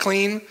already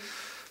clean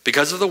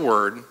because of the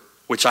word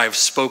which I have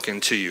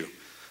spoken to you.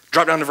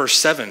 Drop down to verse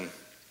 7.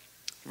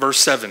 Verse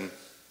 7.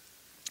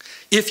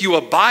 If you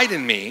abide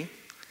in me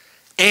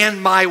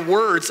and my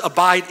words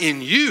abide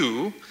in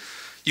you,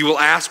 you will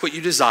ask what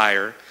you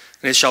desire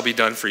and it shall be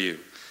done for you.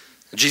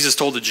 Jesus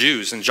told the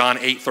Jews in John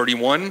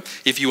 8:31,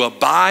 if you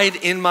abide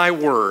in my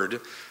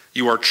word,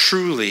 you are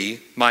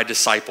truly my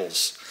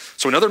disciples.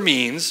 So another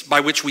means by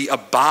which we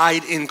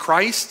abide in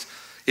Christ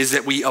is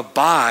that we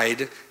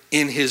abide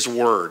in his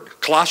word.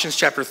 Colossians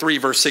chapter 3,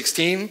 verse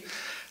 16,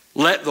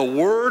 let the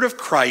word of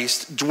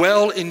Christ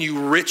dwell in you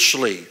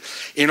richly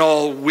in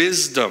all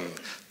wisdom,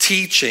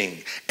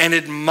 teaching and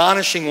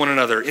admonishing one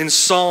another in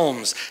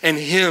psalms and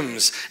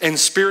hymns and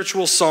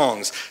spiritual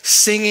songs,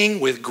 singing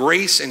with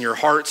grace in your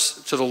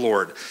hearts to the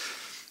Lord.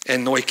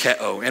 And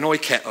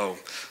noikeo,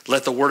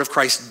 let the word of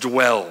Christ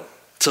dwell,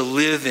 to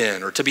live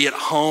in or to be at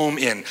home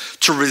in,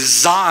 to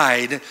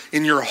reside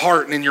in your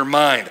heart and in your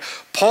mind.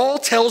 Paul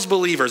tells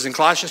believers in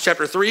Colossians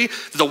chapter 3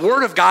 that the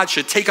word of God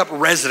should take up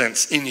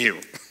residence in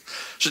you.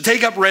 Should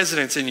take up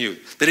residence in you.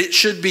 That it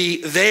should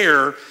be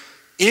there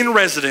in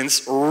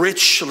residence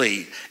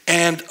richly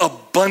and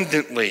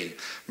abundantly,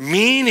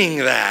 meaning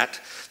that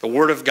the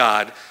word of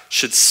God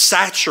should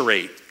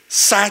saturate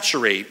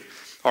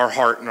our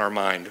heart and our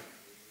mind.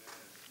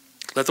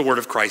 Let the word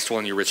of Christ dwell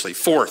in you richly.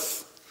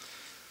 Fourth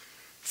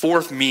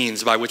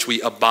means by which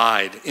we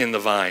abide in the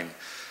vine.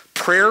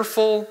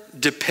 Prayerful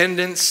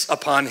dependence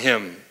upon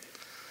him.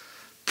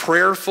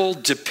 Prayerful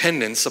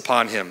dependence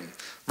upon him.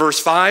 Verse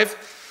 5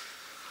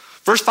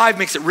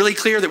 makes it really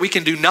clear that we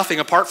can do nothing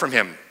apart from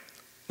him.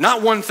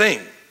 Not one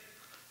thing.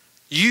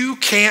 You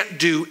can't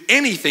do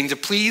anything to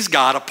please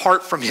God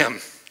apart from him.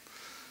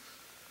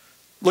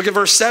 Look at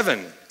verse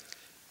 7.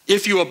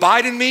 If you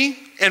abide in me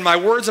and my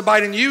words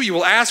abide in you, you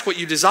will ask what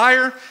you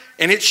desire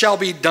and it shall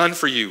be done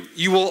for you.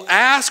 You will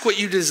ask what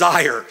you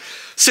desire.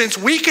 Since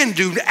we can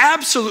do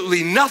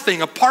absolutely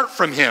nothing apart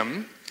from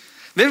him,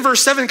 then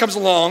verse 7 comes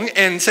along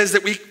and says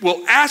that we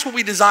will ask what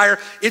we desire,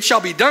 it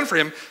shall be done for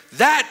him.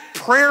 That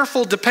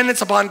prayerful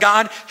dependence upon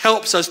God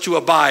helps us to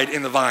abide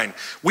in the vine.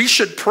 We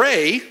should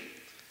pray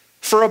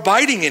for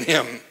abiding in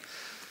him.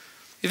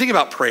 You think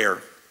about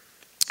prayer.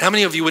 How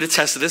many of you would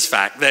attest to this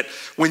fact that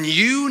when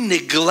you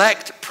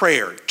neglect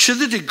prayer, to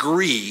the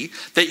degree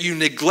that you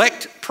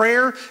neglect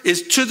prayer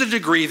is to the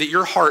degree that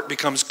your heart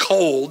becomes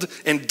cold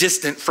and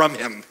distant from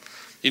him?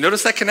 You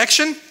notice that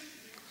connection?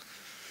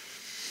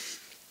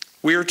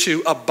 We are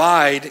to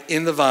abide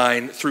in the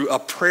vine through a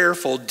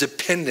prayerful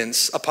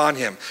dependence upon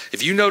him.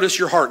 If you notice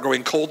your heart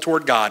growing cold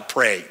toward God,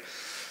 pray.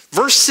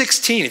 Verse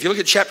 16, if you look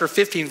at chapter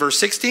 15, verse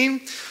 16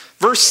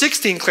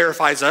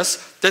 clarifies us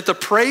that the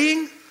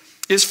praying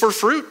is for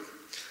fruit.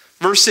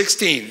 Verse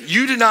 16,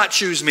 you did not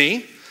choose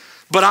me,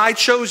 but I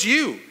chose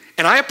you,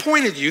 and I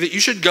appointed you that you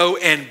should go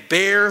and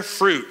bear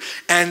fruit,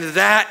 and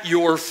that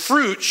your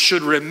fruit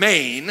should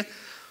remain,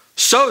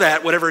 so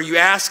that whatever you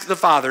ask the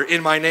Father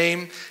in my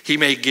name, he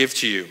may give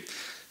to you.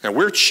 Now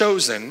we're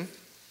chosen,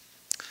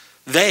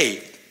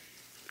 these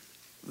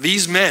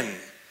men,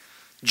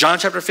 John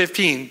chapter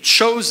 15,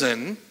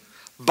 chosen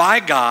by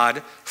God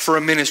for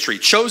a ministry,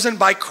 chosen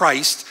by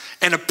Christ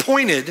and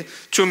appointed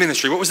to a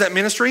ministry. What was that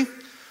ministry?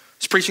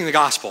 It's preaching the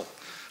gospel,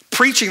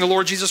 preaching the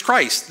Lord Jesus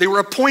Christ. They were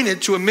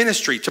appointed to a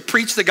ministry to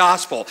preach the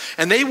gospel,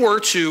 and they were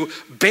to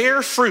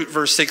bear fruit,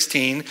 verse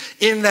 16,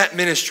 in that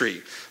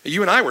ministry.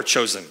 You and I were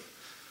chosen.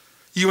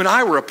 You and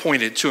I were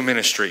appointed to a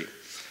ministry.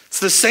 It's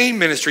the same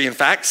ministry, in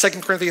fact.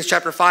 2 Corinthians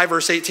chapter 5,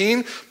 verse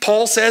 18,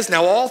 Paul says,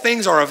 now all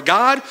things are of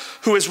God,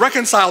 who has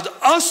reconciled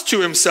us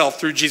to himself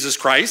through Jesus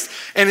Christ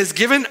and has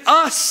given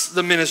us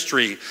the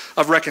ministry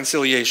of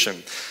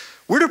reconciliation.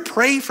 We're to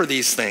pray for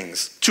these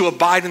things, to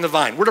abide in the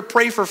vine. We're to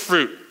pray for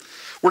fruit.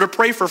 We're to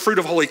pray for fruit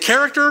of holy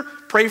character,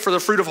 pray for the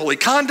fruit of holy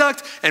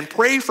conduct, and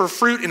pray for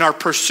fruit in our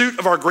pursuit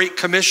of our great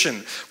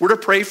commission. We're to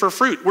pray for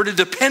fruit. We're to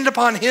depend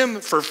upon him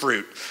for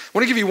fruit. I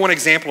want to give you one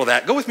example of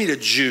that. Go with me to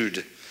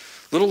Jude,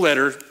 little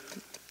letter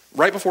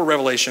right before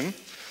Revelation,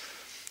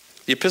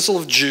 the epistle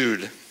of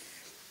Jude.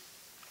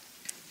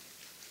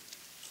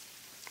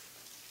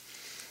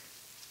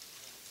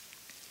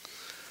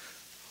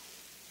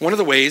 One of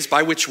the means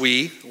by which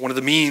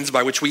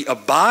we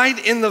abide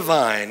in the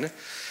vine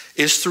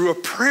is through a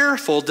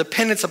prayerful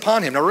dependence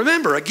upon him. Now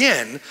remember,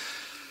 again,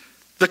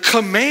 the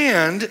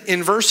command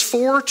in verse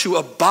 4 to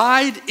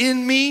abide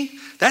in me,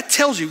 that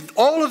tells you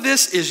all of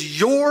this is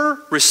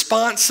your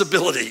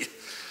responsibility.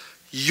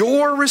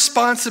 Your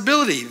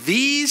responsibility.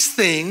 These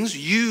things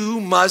you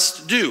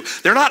must do.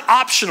 They're not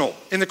optional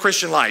in the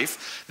Christian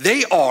life.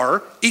 They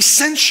are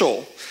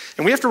essential.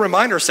 And we have to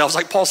remind ourselves,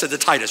 like Paul said to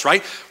Titus,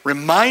 right?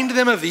 Remind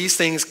them of these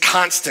things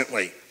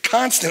constantly.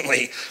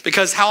 Constantly.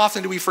 Because how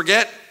often do we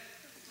forget?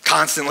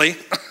 Constantly.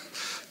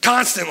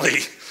 Constantly.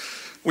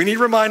 We need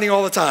reminding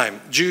all the time.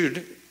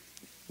 Jude,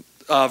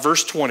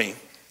 verse 20.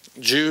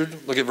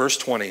 Jude, look at verse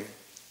 20.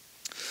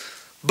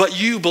 But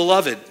you,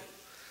 beloved,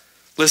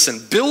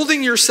 listen,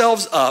 building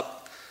yourselves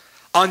up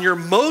on your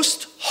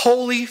most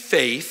holy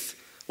faith,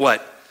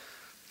 what?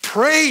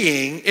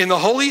 Praying in the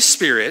Holy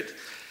Spirit,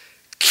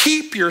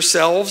 keep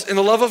yourselves in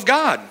the love of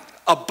God.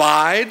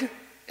 Abide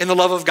in the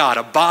love of God.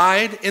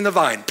 Abide in the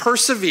vine.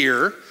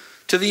 Persevere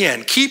to the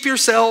end. Keep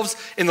yourselves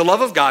in the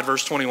love of God,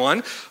 verse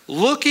 21,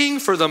 looking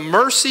for the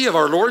mercy of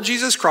our Lord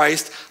Jesus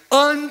Christ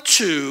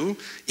unto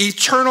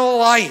eternal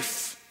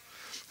life.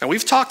 Now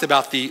we've talked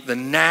about the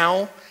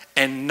now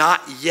and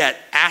not yet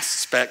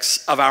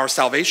aspects of our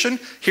salvation.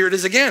 Here it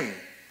is again,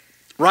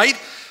 right?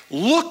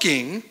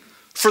 Looking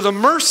for the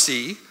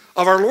mercy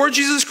of our Lord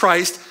Jesus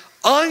Christ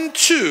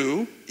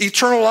unto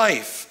eternal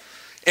life.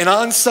 And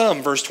on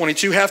some, verse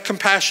 22, have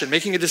compassion,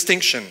 making a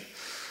distinction.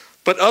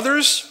 But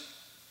others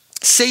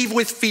save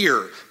with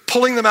fear,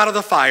 pulling them out of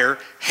the fire,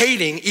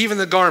 hating even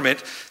the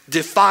garment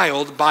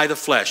defiled by the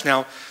flesh.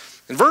 Now,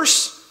 in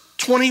verse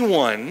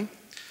 21,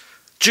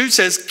 Jude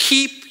says,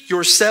 keep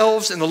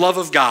yourselves in the love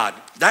of God.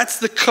 That's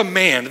the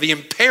command, the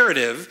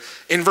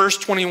imperative in verse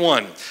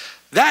 21.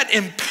 That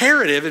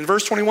imperative in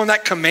verse 21,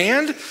 that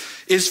command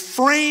is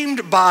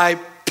framed by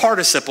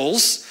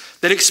participles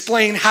that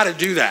explain how to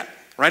do that,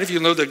 right? If you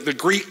know the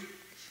Greek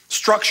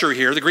structure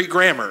here, the Greek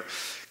grammar.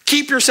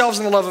 Keep yourselves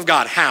in the love of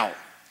God. How?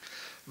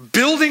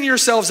 building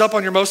yourselves up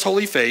on your most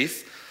holy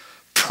faith,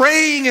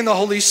 praying in the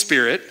Holy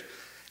Spirit,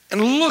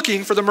 and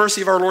looking for the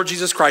mercy of our Lord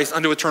Jesus Christ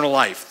unto eternal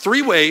life.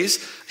 3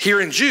 ways here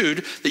in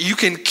Jude that you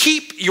can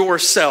keep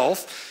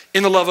yourself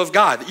in the love of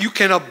God, that you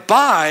can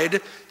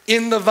abide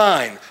in the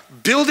vine,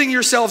 building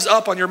yourselves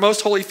up on your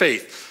most holy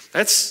faith.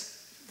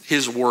 That's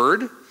his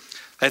word.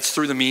 That's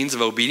through the means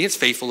of obedience,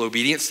 faithful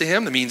obedience to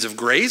him, the means of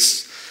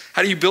grace.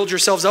 How do you build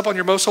yourselves up on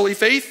your most holy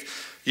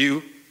faith?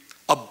 You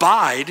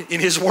abide in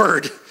his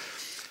word.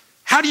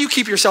 How do you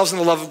keep yourselves in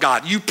the love of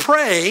God? You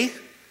pray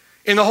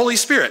in the Holy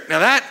Spirit. Now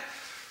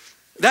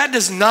that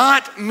does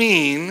not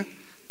mean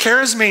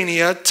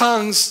charismania,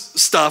 tongues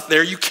stuff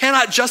there. You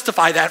cannot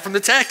justify that from the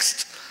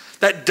text.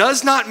 That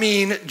does not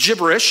mean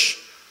gibberish.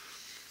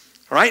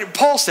 All right?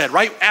 Paul said,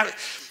 right,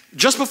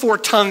 just before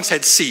tongues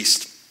had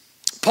ceased,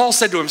 Paul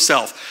said to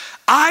himself,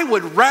 I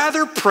would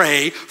rather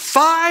pray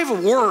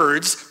 5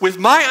 words with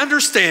my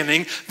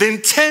understanding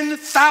than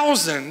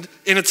 10,000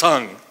 in a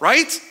tongue,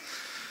 right?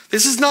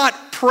 This is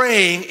not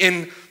praying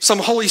in some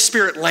Holy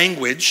Spirit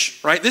language,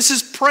 right? This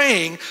is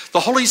praying the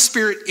Holy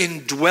Spirit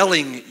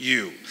indwelling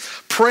you.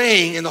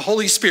 Praying in the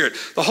Holy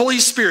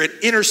Spirit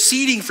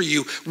interceding for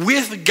you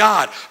with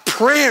God.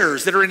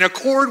 Prayers that are in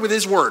accord with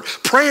his word.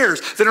 Prayers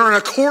that are in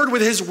accord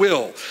with his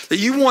will. That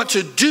you want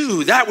to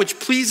do that which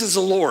pleases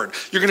the Lord.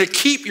 You're going to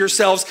keep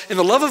yourselves in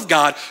the love of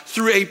God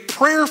through a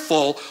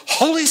prayerful,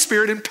 Holy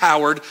Spirit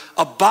empowered,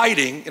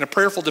 abiding in a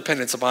prayerful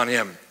dependence upon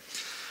him.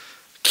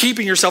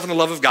 Keeping yourself in the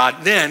love of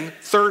God. Then,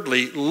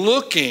 thirdly,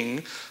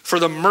 looking for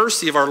the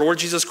mercy of our Lord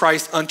Jesus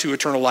Christ unto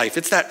eternal life.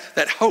 It's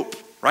that hope,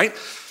 right?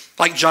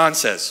 Like John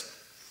says,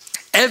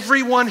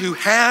 everyone who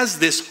has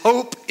this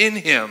hope in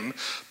him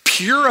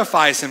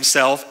purifies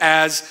himself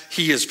as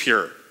he is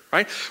pure,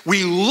 right?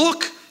 We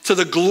look to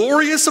the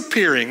glorious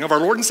appearing of our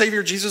Lord and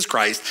Savior Jesus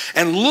Christ,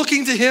 and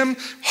looking to him,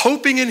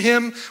 hoping in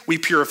him, we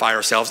purify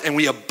ourselves and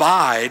we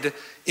abide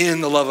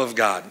in the love of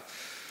God.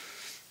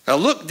 Now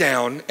look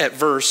down at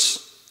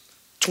verse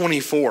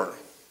 24.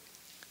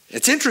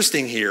 It's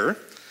interesting here.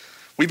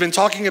 We've been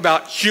talking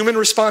about human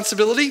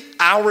responsibility,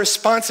 our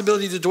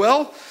responsibility to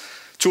dwell,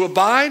 to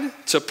abide,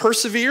 to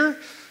persevere.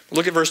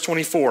 Look at verse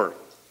 24.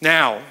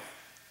 Now,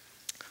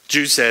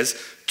 Jude says,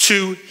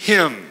 to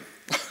him.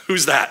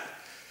 Who's that?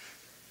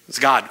 It's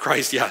God,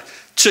 Christ, yeah.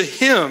 To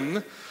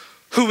him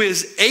who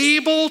is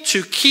able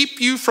to keep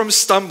you from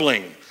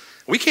stumbling.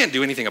 We can't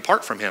do anything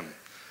apart from him.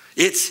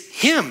 It's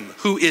him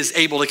who is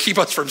able to keep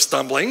us from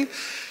stumbling.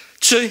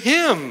 To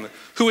him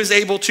who is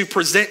able to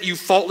present you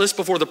faultless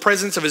before the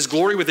presence of his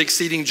glory with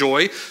exceeding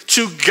joy.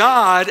 To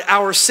God,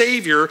 our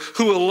Savior,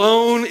 who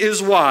alone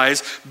is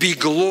wise, be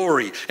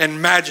glory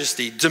and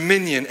majesty,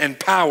 dominion and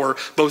power,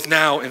 both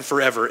now and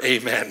forever.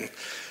 Amen.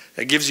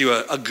 That gives you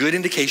a good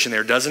indication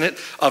there, doesn't it?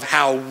 Of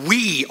how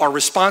we are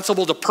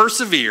responsible to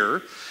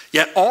persevere,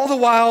 yet all the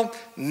while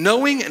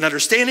knowing and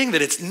understanding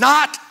that it's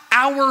not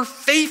our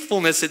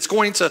faithfulness that's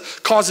going to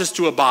cause us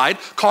to abide,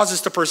 cause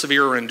us to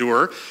persevere or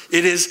endure.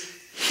 It is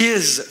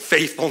his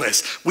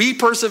faithfulness. We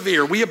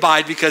persevere, we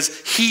abide because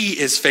he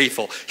is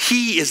faithful.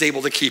 He is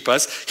able to keep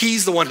us.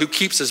 He's the one who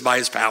keeps us by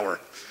his power.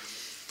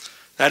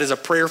 That is a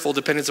prayerful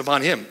dependence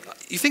upon him.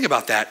 You think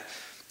about that.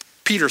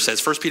 Peter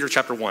says, 1 Peter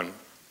chapter 1,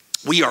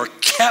 we are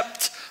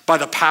kept by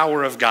the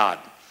power of God.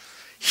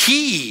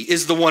 He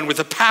is the one with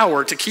the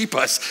power to keep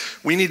us.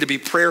 We need to be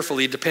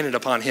prayerfully dependent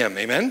upon him.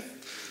 Amen?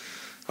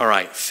 All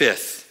right,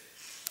 fifth.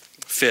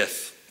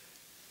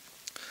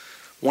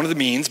 One of the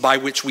means by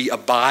which we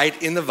abide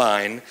in the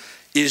vine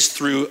is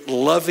through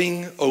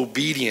loving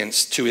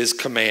obedience to his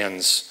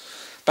commands.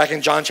 Back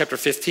in John chapter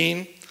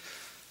 15,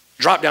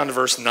 drop down to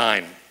verse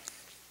 9.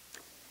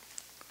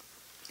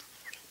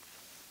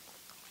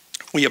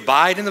 We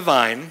abide in the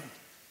vine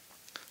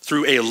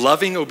through a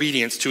loving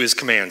obedience to his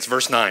commands.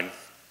 Verse 9.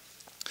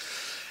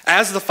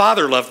 As the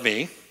Father loved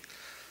me,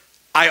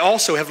 I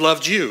also have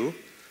loved you.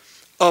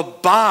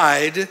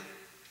 Abide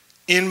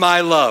in my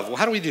love. Well,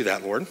 how do we do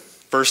that, Lord?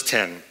 Verse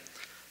 10.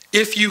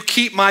 If you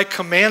keep my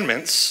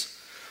commandments,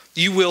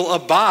 you will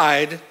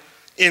abide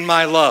in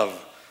my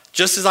love,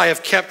 just as I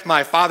have kept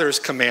my Father's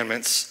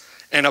commandments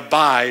and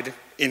abide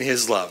in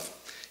his love.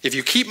 If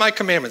you keep my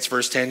commandments,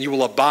 verse 10, you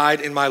will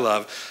abide in my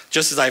love,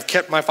 just as I have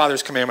kept my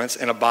Father's commandments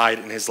and abide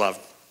in his love.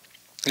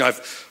 You know,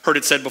 I've heard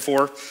it said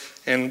before,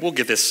 and we'll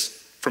get this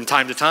from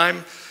time to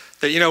time,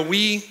 that,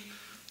 we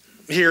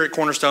here at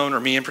Cornerstone, or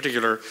me in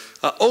particular,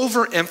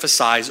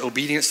 overemphasize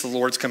obedience to the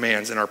Lord's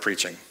commands in our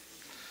preaching.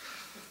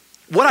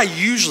 Where I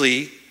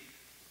usually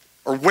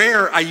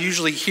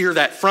hear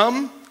that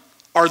from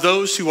are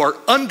those who are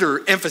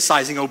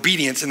under-emphasizing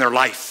obedience in their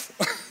life.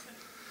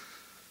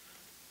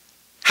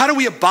 How do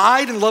we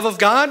abide in the love of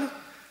God?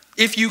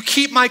 If you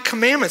keep my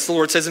commandments, the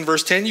Lord says in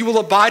verse 10, you will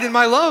abide in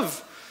my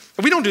love.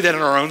 And we don't do that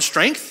in our own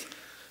strength.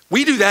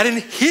 We do that in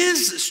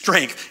his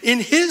strength, in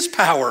his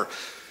power.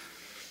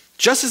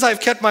 Just as I've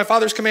kept my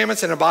Father's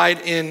commandments and abide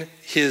in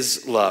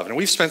his love. And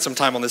we've spent some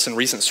time on this in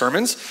recent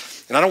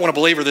sermons. And I don't want to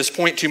belabor this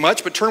point too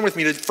much, but turn with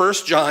me to 1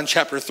 John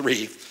chapter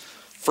 3.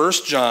 1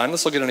 John,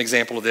 let's look at an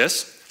example of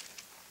this.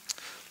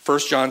 1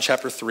 John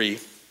chapter 3.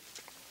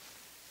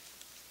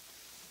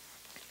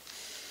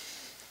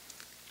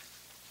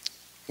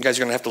 You guys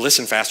are going to have to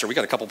listen faster. We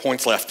got a couple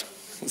points left.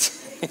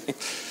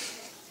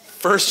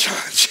 1 John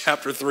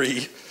chapter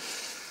 3.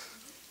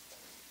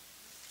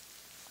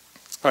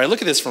 All right,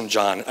 look at this from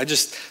John.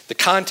 The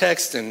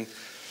context, and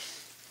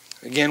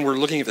again, we're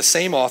looking at the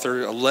same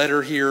author, a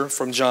letter here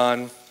from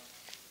John.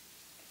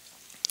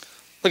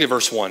 Look at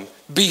verse 1.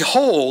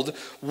 Behold,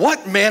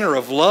 what manner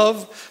of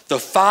love the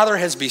Father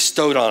has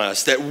bestowed on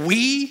us, that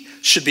we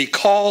should be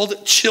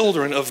called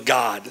children of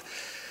God.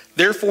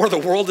 Therefore, the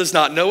world does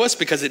not know us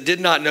because it did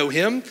not know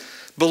him.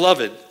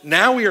 Beloved,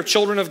 now we are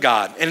children of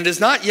God, and it has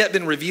not yet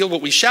been revealed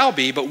what we shall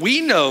be, but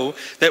we know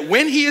that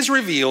when he is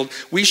revealed,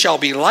 we shall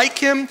be like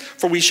him,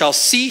 for we shall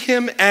see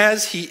him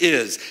as he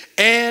is.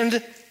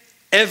 And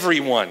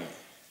everyone,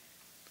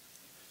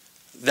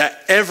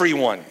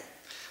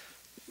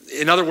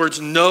 in other words,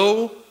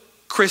 no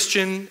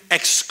Christian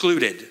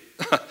excluded.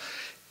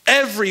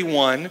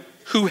 Everyone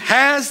who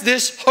has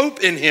this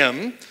hope in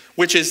him,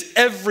 which is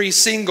every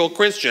single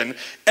Christian,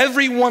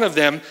 every one of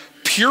them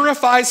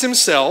purifies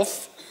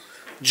himself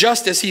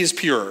just as he is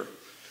pure.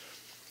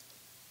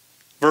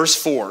 Verse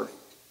 4.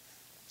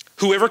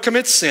 Whoever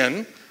commits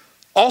sin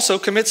also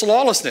commits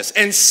lawlessness,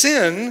 and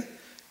sin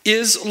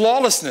is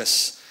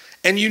lawlessness.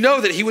 And you know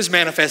that he was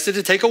manifested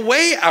to take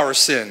away our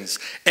sins,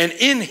 and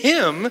in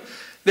him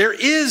there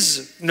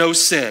is no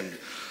sin.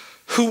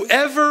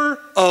 Whoever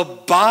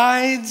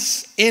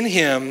abides in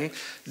him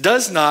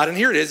does not, and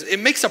here it is, it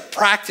makes a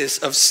practice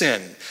of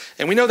sin.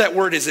 And we know that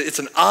word it's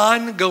an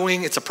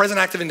ongoing, it's a present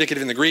active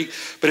indicative in the Greek,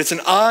 but it's an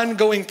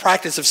ongoing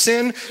practice of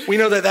sin. We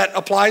know that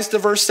applies to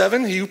verse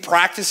 7. He who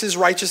practices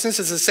righteousness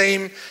is the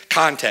same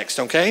context,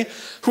 okay?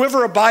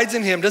 Whoever abides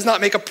in him does not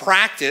make a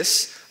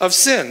practice of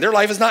sin. Their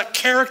life is not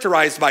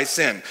characterized by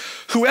sin.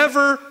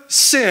 Whoever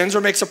sins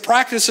or makes a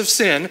practice of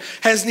sin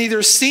has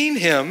neither seen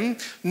him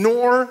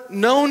nor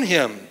known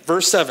him.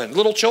 Verse 7,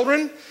 little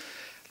children,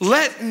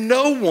 let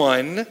no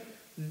one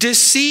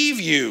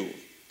deceive you.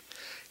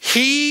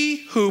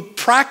 He who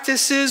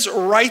practices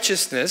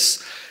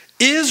righteousness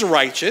is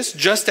righteous,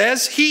 just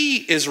as he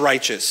is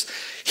righteous.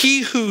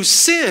 He who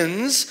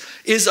sins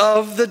is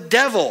of the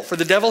devil, for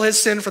the devil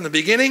has sinned from the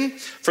beginning.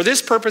 For this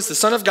purpose the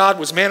Son of God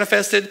was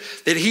manifested,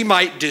 that he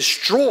might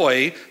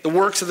destroy the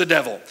works of the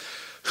devil.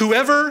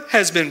 Whoever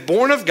has been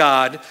born of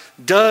God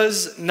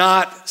does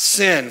not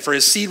sin, for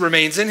his seed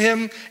remains in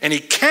him, and he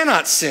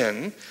cannot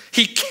sin.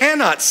 He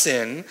cannot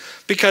sin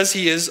because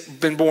he has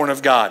been born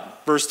of God.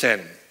 Verse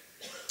 10.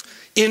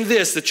 In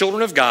this, the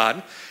children of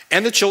God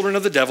and the children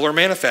of the devil are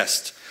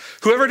manifest.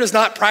 Whoever does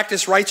not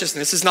practice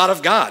righteousness is not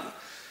of God,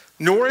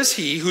 nor is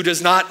he who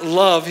does not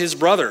love his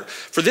brother.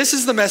 For this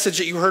is the message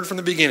that you heard from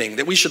the beginning,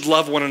 that we should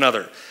love one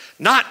another.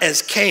 Not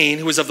as Cain,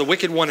 who was of the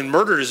wicked one and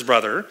murdered his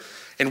brother.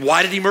 And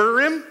why did he murder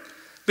him?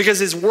 Because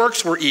his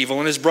works were evil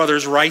and his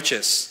brother's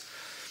righteous.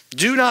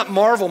 Do not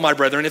marvel, my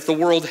brethren, if the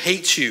world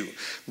hates you.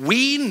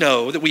 We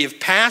know that we have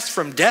passed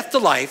from death to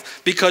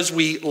life because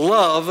we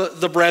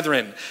love the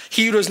brethren.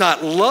 He who does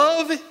not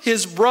love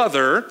his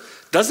brother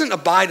doesn't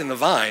abide in the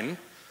vine.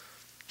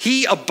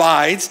 He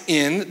abides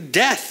in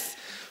death.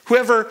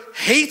 Whoever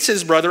hates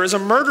his brother is a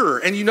murderer,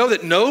 and you know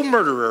that no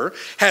murderer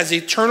has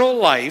eternal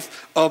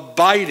life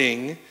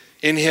abiding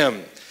in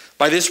him.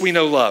 By this we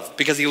know love,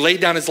 because he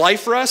laid down his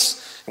life for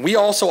us, and we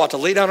also ought to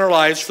lay down our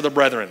lives for the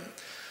brethren.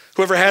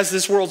 Whoever has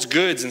this world's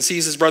goods and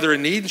sees his brother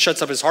in need and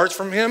shuts up his heart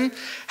from him,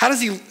 how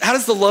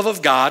does the love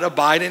of God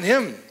abide in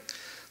him?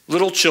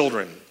 Little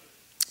children,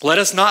 let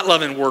us not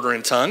love in word or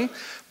in tongue,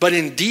 but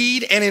in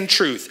deed and in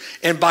truth.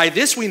 And by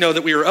this we know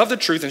that we are of the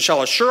truth and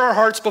shall assure our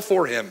hearts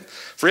before him.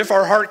 For if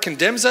our heart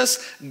condemns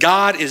us,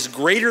 God is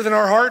greater than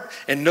our heart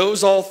and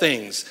knows all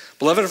things.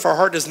 Beloved, if our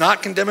heart does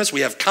not condemn us, we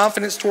have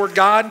confidence toward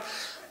God.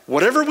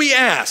 Whatever we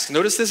ask,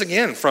 notice this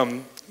again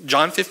from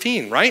John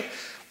 15, right?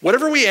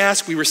 Whatever we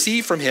ask, we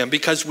receive from him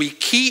because we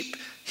keep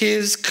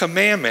his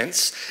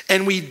commandments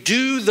and we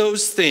do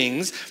those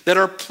things that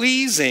are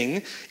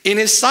pleasing in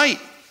his sight.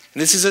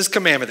 And this is his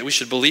commandment, that we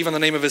should believe on the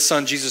name of his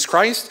Son, Jesus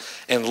Christ,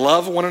 and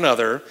love one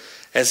another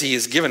as he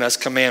has given us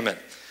commandment.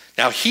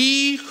 Now,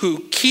 he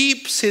who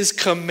keeps his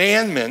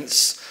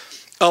commandments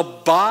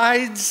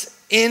abides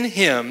in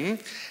him,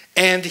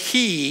 and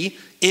he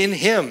in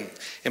him.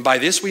 And by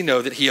this we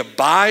know that he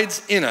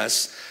abides in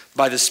us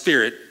by the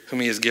Spirit whom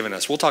he has given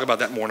us. We'll talk about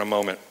that more in a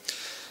moment.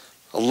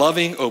 A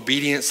loving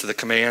obedience to the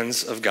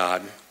commands of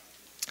God.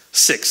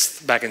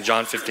 Sixth, back in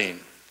John 15.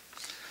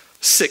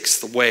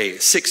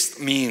 Sixth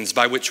means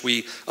by which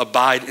we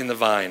abide in the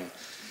vine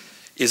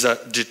is a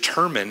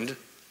determined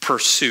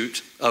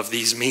pursuit of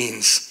these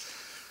means.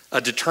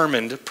 A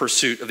determined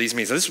pursuit of these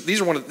means. This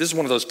is one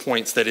of those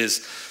points that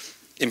is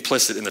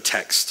implicit in the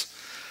text.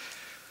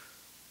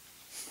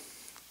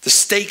 The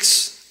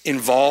stakes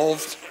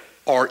involved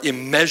are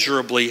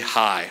immeasurably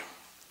high.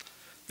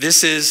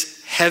 This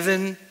is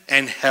heaven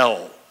and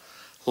hell,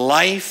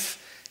 life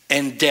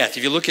and death.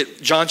 If you look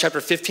at John chapter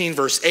 15,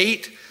 verse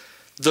 8,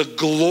 the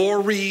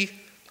glory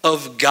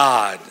of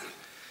God.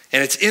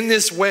 And it's in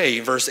this way,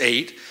 verse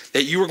 8,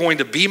 that you are going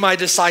to be my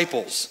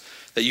disciples,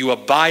 that you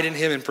abide in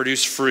him and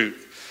produce fruit.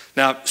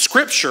 Now,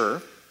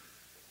 Scripture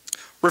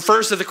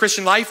refers to the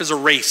Christian life as a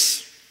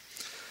race.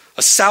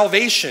 A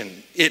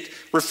salvation, it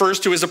refers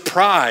to as a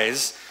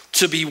prize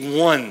to be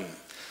won.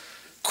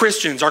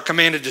 Christians are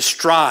commanded to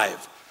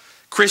strive.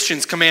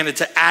 Christians commanded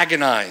to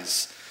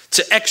agonize,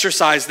 to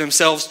exercise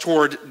themselves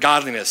toward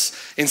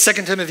godliness. In 2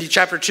 Timothy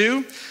chapter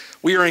 2,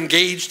 we are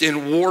engaged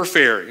in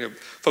warfare.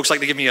 Folks like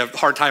to give me a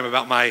hard time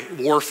about my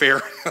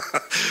warfare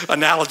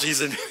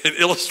analogies and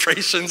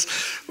illustrations.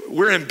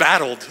 We're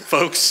embattled,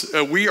 folks.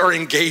 We are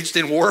engaged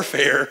in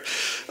warfare.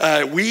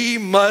 We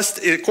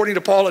must, according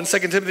to Paul in 2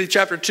 Timothy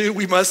chapter 2,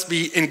 we must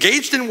be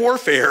engaged in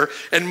warfare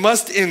and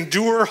must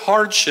endure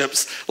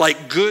hardships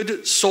like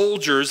good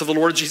soldiers of the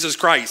Lord Jesus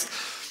Christ.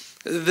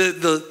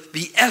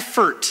 The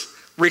effort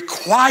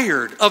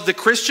required of the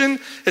Christian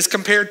is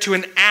compared to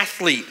an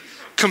athlete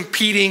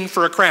competing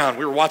for a crown.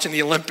 We were watching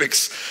the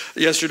Olympics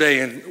yesterday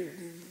and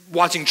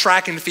watching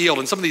track and field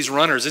and some of these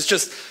runners. It's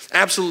just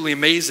absolutely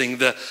amazing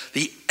the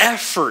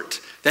effort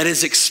that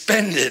is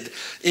expended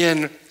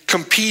in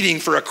competing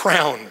for a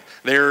crown.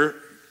 Their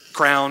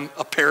crown,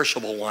 a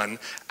perishable one.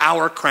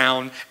 Our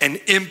crown, an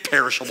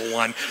imperishable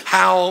one.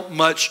 How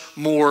much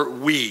more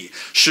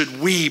should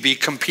we be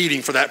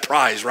competing for that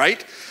prize,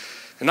 right?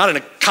 And not in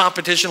a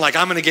competition like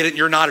I'm going to get it and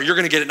you're not, or you're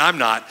going to get it and I'm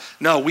not.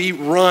 No, we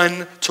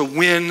run to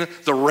win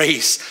the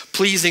race,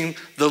 pleasing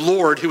the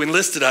Lord who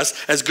enlisted us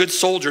as good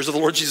soldiers of the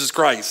Lord Jesus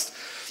Christ.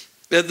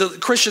 The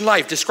Christian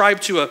life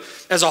described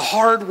as a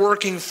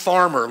hardworking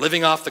farmer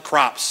living off the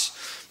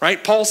crops,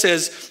 right? Paul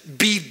says,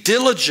 be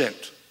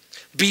diligent.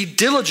 Be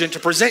diligent to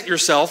present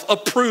yourself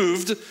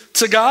approved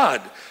to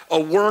God. A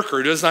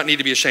worker does not need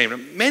to be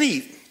ashamed.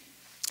 Many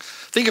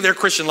think of their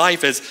Christian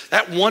life as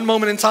that one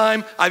moment in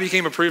time, I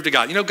became approved to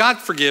God. You know, God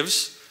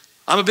forgives.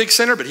 I'm a big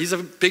sinner, but he's a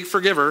big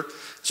forgiver.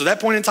 So that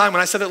point in time,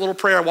 when I said that little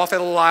prayer, I walked that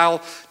little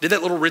aisle, did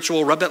that little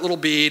ritual, rubbed that little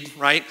bead,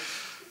 right?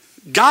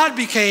 I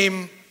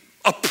became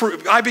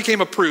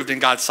approved in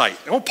God's sight.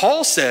 And what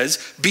Paul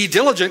says, be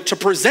diligent to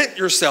present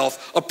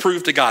yourself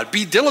approved to God.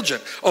 Be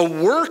diligent, a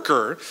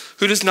worker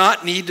who does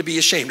not need to be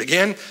ashamed.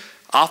 Again,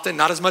 often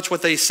not as much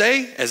what they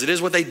say as it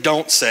is what they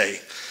don't say.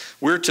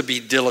 We're to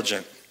be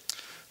diligent.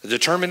 The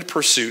determined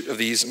pursuit of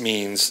these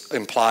means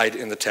implied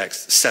in the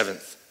text.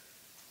 Seventh,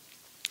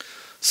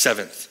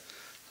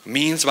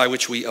 means by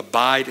which we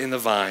abide in the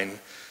vine,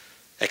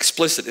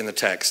 explicit in the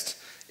text,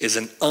 is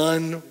an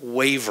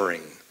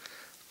unwavering,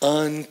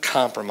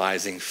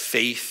 uncompromising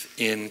faith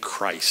in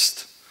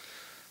Christ.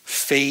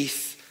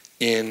 Faith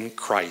in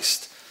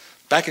Christ.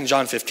 Back in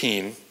John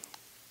 15,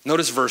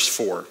 notice verse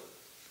 4.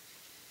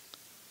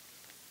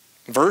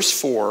 Verse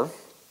 4,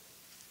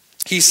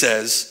 he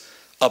says,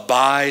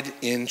 abide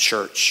in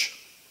church.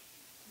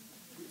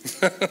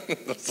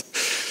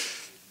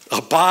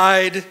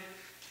 Abide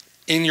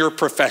in your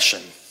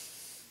profession.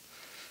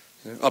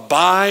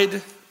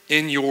 Abide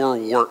in your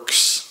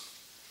works.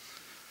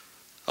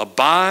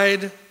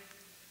 Abide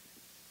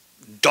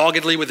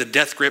doggedly with a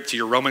death grip to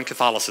your Roman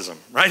Catholicism,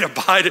 right?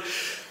 Abide,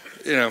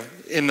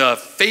 in the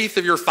faith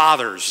of your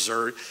fathers,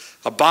 or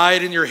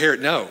abide in your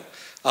heritage. No,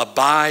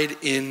 abide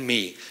in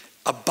me.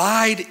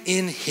 Abide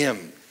in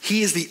him.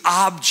 He is the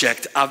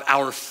object of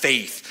our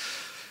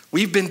faith.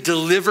 We've been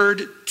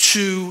delivered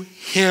to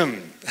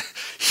him.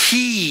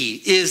 He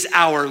is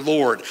our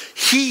Lord.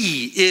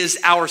 He is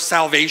our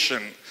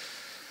salvation.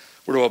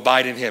 We're to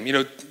abide in him.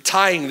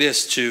 Tying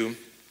this to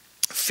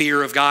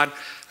fear of God,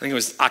 I think it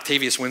was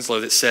Octavius Winslow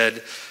that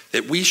said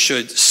that we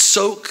should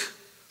soak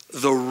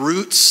the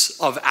roots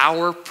of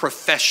our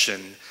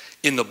profession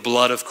in the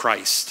blood of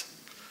Christ.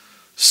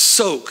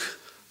 Soak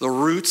the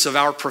roots of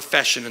our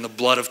profession in the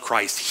blood of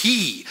Christ.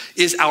 He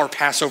is our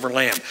Passover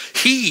lamb.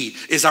 He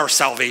is our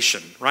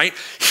salvation, right?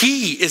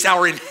 He is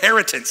our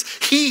inheritance.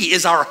 He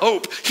is our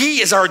hope. He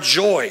is our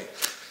joy.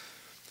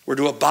 We're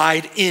to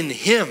abide in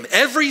him.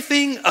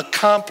 Everything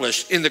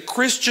accomplished in the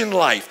Christian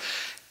life,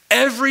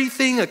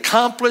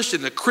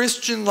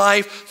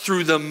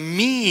 through the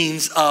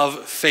means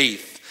of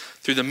faith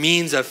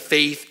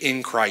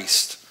in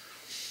Christ.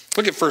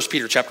 Look at 1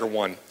 Peter chapter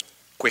 1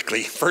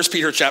 quickly. 1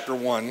 Peter chapter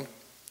 1.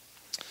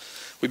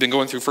 We've been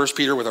going through 1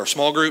 Peter with our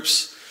small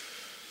groups.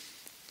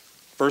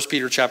 1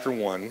 Peter chapter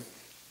 1. And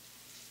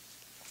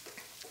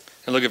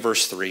look at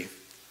verse 3.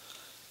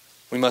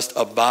 We must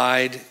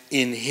abide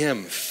in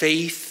him.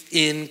 Faith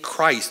in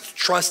Christ.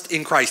 Trust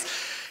in Christ.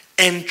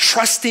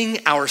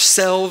 Entrusting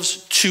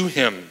ourselves to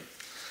him.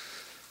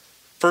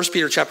 1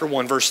 Peter chapter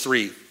 1, verse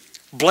 3.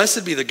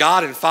 Blessed be the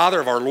God and Father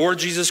of our Lord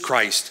Jesus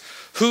Christ,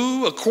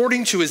 who,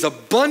 according to his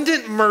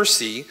abundant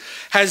mercy,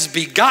 has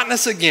begotten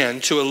us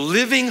again to a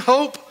living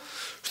hope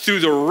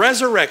through the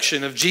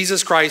resurrection of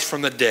Jesus Christ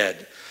from the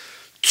dead,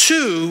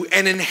 to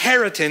an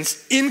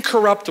inheritance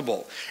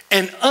incorruptible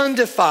and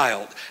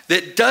undefiled,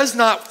 that does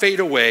not fade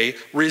away,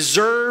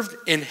 reserved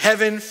in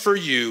heaven for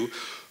you,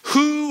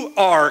 who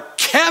are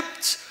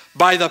kept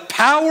by the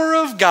power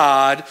of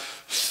God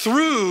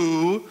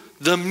through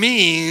the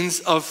means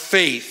of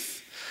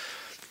faith.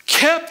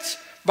 Kept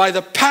by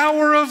the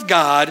power of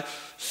God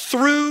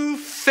through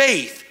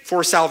faith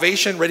for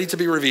salvation ready to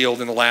be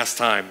revealed in the last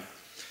time.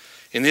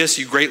 In this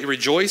you greatly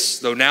rejoice,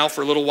 though now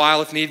for a little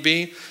while, if need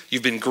be,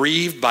 you've been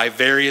grieved by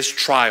various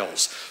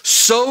trials,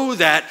 so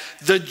that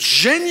the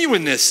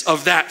genuineness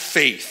of that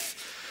faith,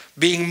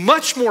 being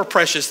much more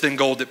precious than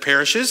gold that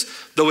perishes,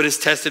 though it is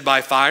tested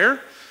by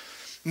fire,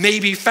 may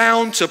be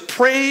found to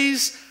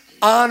praise,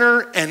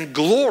 honor, and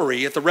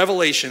glory at the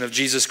revelation of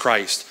Jesus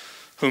Christ,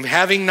 whom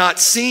having not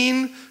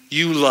seen,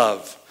 you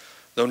love.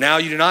 Though now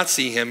you do not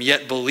see him,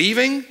 yet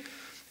believing,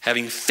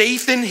 having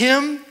faith in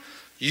him,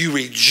 you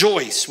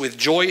rejoice with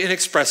joy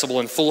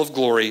inexpressible and full of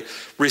glory,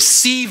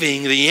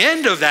 receiving the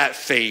end of that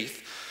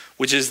faith,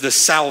 which is the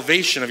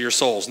salvation of your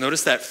souls.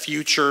 Notice that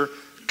future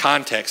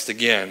context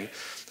again,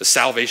 the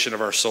salvation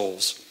of our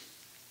souls.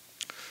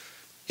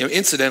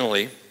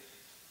 Incidentally,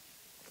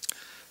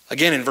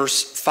 again in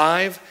verse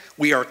 5,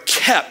 we are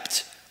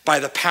kept by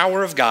the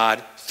power of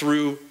God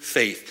through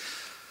faith.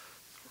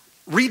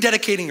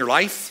 Rededicating your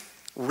life,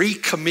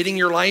 recommitting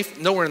your life,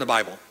 nowhere in the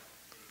Bible.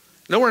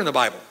 Nowhere in the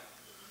Bible.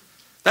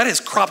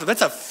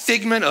 That's a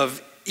figment of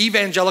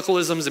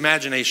evangelicalism's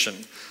imagination.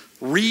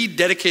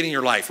 Rededicating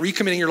your life,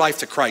 recommitting your life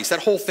to Christ. That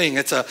whole thing,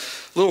 it's a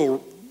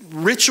little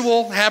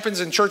ritual, happens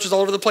in churches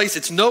all over the place.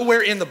 It's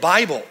nowhere in the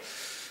Bible.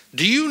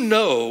 Do you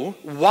know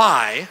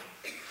why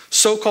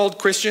so-called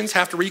Christians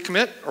have to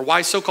recommit, or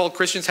why so-called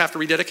Christians have to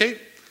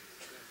rededicate?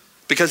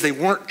 Because they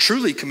weren't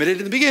truly committed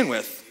to begin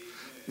with.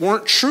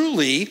 Weren't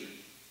truly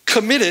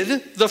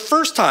committed the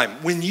first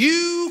time. When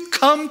you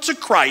come to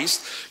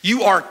Christ,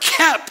 you are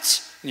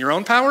kept in your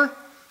own power?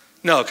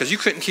 No, because you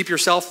couldn't keep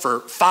yourself for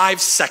 5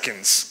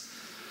 seconds.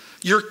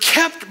 You're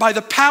kept by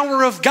the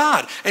power of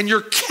God, and you're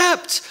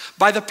kept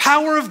by the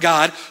power of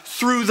God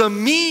through the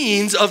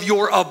means of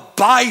your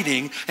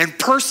abiding and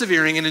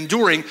persevering and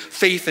enduring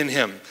faith in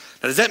him.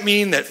 Now, does that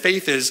mean that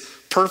faith is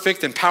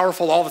perfect and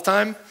powerful all the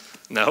time?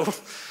 No.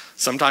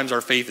 Sometimes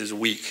our faith is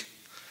weak.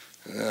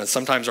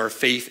 Sometimes our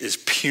faith is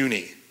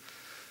puny.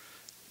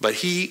 But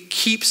he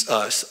keeps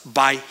us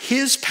by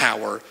his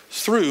power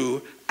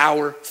through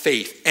our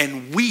faith,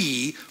 and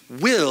we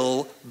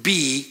will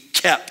be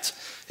kept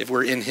if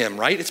we're in him,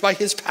 right? It's by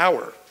his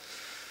power.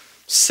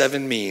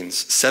 7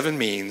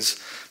 means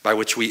by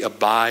which we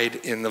abide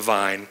in the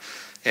vine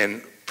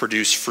and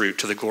produce fruit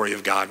to the glory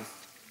of God.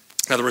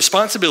 Now the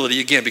responsibility,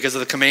 again, because of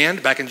the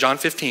command back in John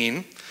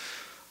 15,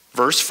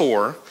 verse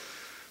 4,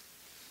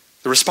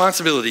 the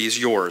responsibility is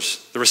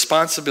yours. The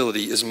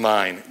responsibility is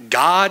mine.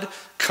 God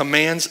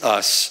commands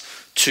us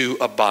to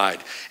abide.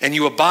 And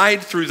you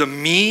abide through the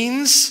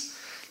means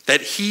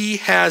that he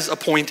has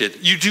appointed.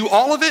 You do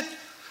all of it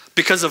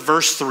because of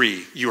verse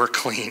 3. You are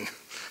clean.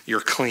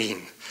 You're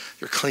clean.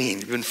 You're clean.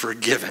 You've been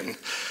forgiven.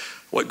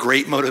 What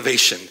great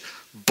motivation.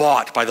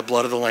 Bought by the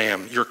blood of the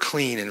Lamb. You're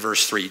clean in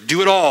verse 3.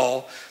 Do it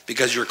all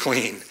because you're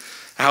clean.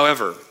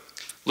 However,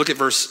 look at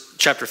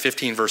chapter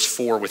 15, verse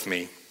 4 with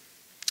me.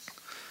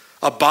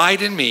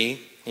 Abide in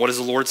me. What does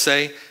the Lord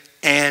say?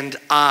 And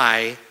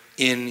I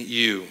in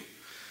you.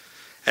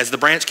 As the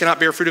branch cannot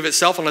bear fruit of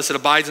itself unless it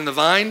abides in the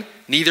vine,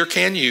 neither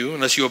can you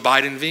unless you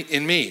abide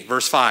in me.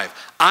 Verse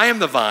 5. I am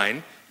the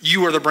vine,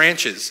 you are the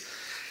branches.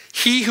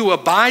 He who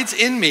abides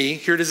in me,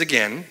 here it is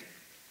again,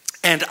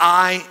 and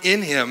I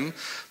in him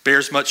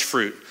bears much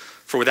fruit.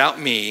 For without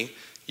me,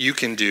 you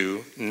can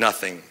do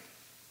nothing.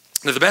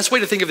 Now, the best way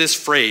to think of this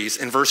phrase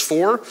in verse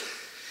 4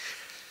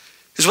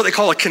 is what they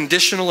call a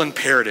conditional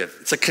imperative.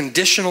 It's a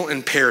conditional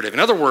imperative. In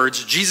other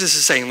words, Jesus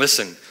is saying,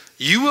 listen,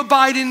 you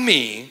abide in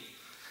me,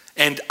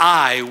 and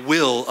I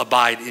will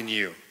abide in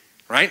you,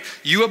 right?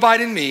 You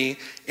abide in me,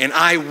 and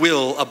I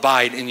will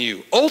abide in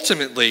you.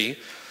 Ultimately,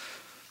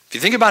 if you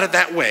think about it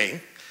that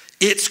way,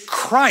 it's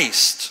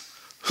Christ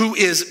who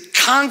is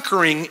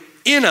conquering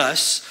in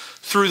us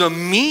through the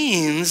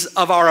means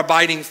of our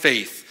abiding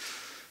faith.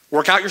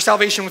 Work out your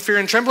salvation with fear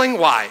and trembling.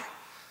 Why?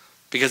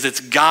 Because it's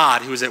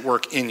God who is at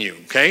work in you,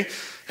 okay?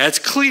 That's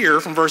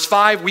clear from verse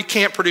 5. We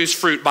can't produce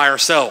fruit by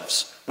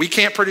ourselves. We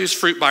can't produce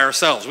fruit by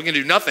ourselves. We can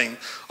do nothing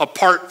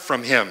apart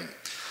from him.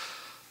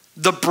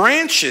 The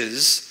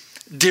branches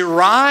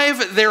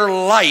derive their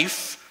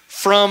life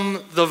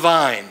from the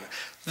vine.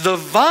 The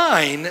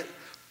vine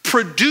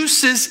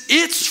produces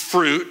its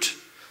fruit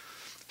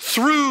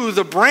through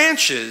the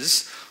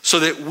branches so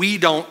that we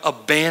don't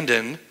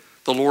abandon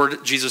the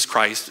Lord Jesus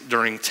Christ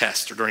during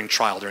test or during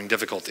trial, during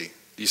difficulty.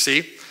 Do you see?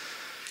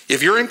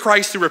 If you're in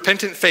Christ through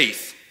repentant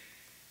faith,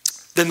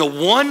 then the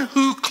one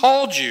who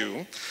called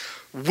you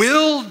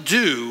will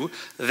do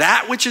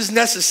that which is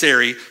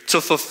necessary to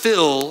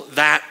fulfill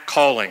that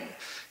calling.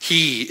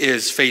 He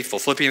is faithful.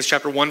 Philippians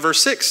chapter 1,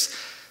 verse 6.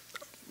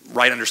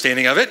 Right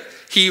understanding of it.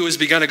 He who has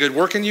begun a good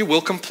work in you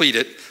will complete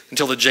it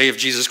until the day of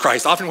Jesus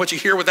Christ. Often what you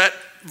hear with that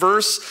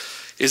verse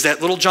is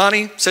that little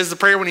Johnny says the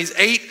prayer when he's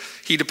 8.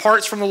 He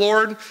departs from the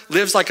Lord,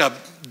 lives like a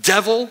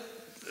devil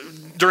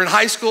during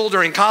high school,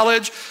 during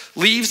college,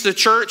 leaves the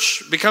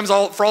church, becomes,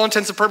 for all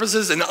intents and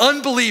purposes, an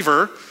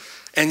unbeliever,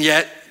 and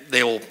yet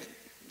they will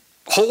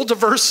hold to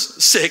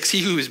verse 6,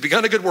 he who has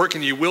begun a good work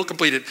in you will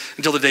complete it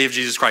until the day of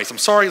Jesus Christ. I'm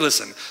sorry,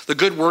 listen, the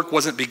good work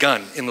wasn't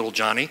begun in little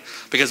Johnny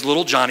because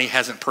little Johnny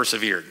hasn't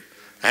persevered,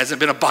 hasn't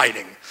been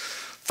abiding.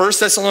 1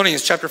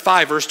 Thessalonians chapter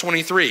 5, verse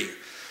 23.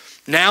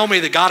 Now may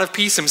the God of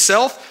peace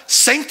himself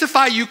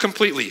sanctify you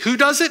completely. Who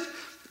does it?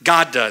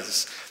 God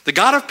does. The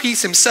God of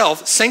peace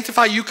himself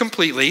sanctify you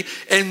completely,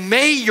 and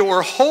may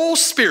your whole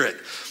spirit,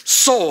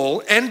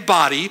 soul, and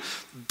body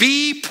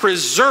be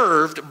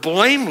preserved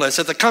blameless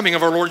at the coming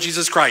of our Lord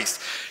Jesus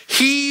Christ.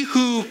 He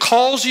who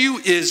calls you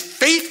is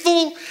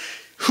faithful,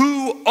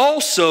 who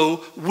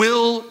also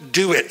will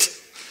do it.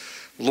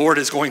 Lord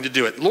is going to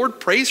do it. Lord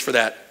prays for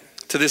that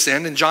to this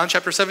end in John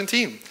chapter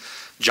 17.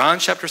 John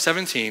chapter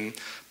 17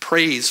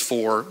 prays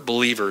for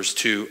believers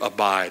to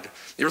abide.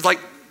 It was like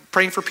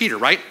praying for Peter,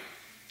 right?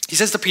 He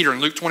says to Peter in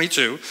Luke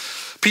 22,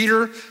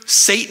 Peter,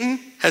 Satan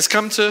has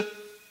come to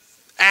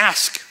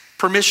ask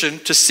permission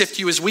to sift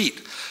you as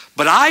wheat.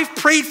 But I've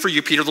prayed for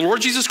you, Peter. The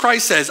Lord Jesus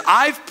Christ says,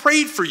 I've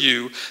prayed for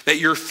you that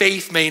your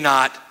faith may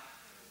not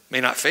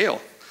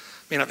fail.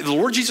 The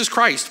Lord Jesus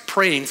Christ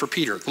praying for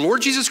Peter. The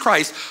Lord Jesus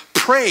Christ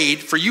prayed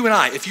for you and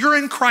I. If you're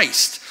in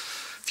Christ,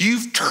 if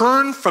you've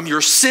turned from your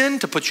sin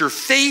to put your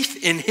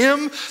faith in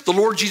him, the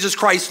Lord Jesus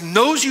Christ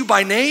knows you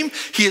by name.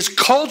 He has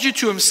called you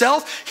to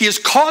himself. He has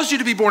caused you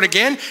to be born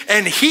again,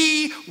 and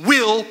he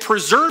will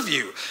preserve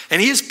you. And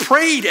he has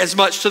prayed as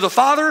much to the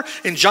Father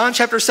in John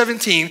chapter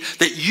 17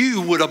 that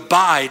you would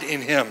abide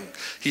in him.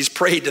 He's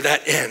prayed to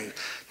that end.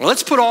 Well,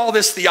 let's put all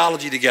this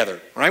theology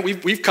together, all right?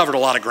 We've covered a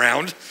lot of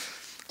ground.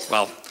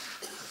 Well,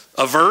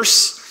 a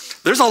verse.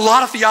 There's a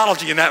lot of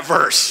theology in that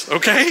verse,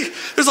 okay?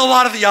 There's a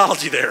lot of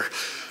theology there.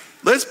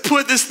 Let's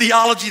put this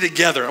theology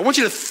together. I want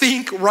you to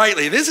think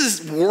rightly. This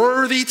is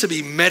worthy to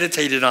be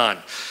meditated on.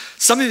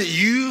 Something that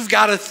you've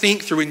got to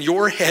think through in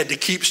your head to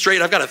keep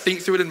straight. I've got to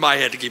think through it in my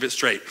head to keep it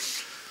straight.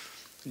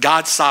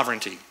 God's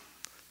sovereignty.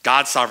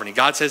 God's sovereignty.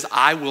 God says,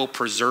 I will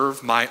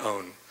preserve my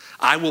own.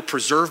 I will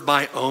preserve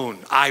my own.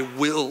 I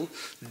will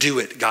do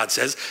it, God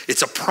says.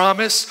 It's a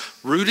promise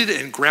rooted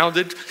and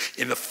grounded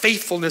in the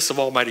faithfulness of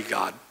Almighty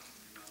God.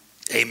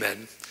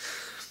 Amen.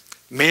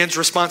 Man's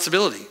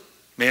responsibility.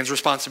 Man's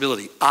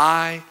responsibility.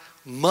 I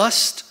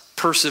must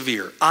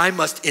persevere. I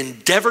must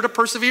endeavor to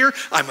persevere.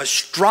 I must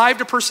strive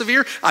to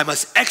persevere. I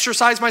must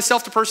exercise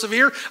myself to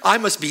persevere. I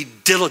must be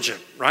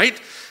diligent,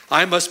 right?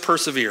 I must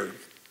persevere.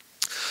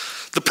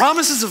 The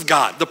promises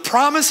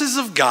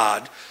of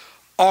God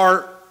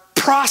are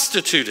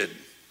prostituted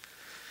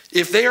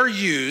if they are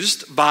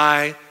used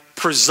by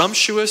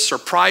presumptuous or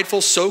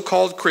prideful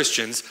so-called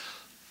Christians,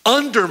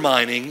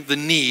 undermining the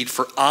need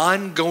for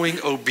ongoing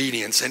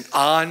obedience and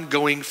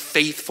ongoing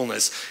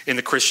faithfulness in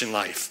the Christian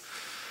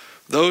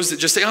life. Those that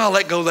just say, oh,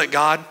 let go, let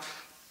God,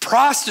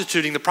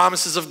 prostituting the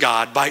promises of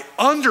God by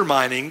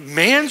undermining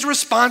man's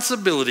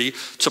responsibility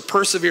to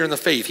persevere in the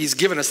faith. He's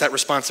given us that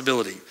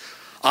responsibility.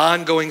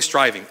 Ongoing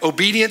striving.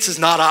 Obedience is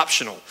not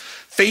optional.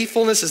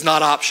 Faithfulness is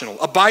not optional.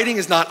 Abiding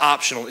is not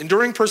optional.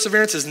 Enduring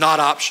perseverance is not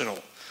optional.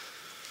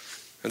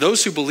 And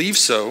those who believe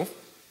so,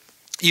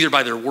 either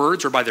by their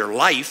words or by their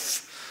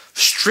life,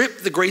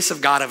 strip the grace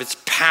of God of its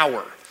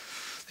power.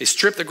 They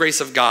strip the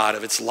grace of God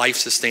of its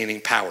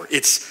life-sustaining power.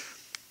 Its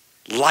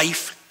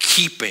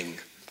life-keeping,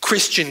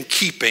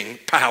 Christian-keeping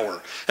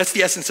power. That's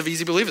the essence of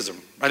easy believism.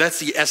 Right? That's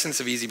the essence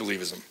of easy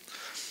believism.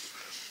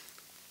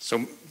 So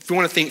if you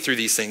want to think through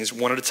these things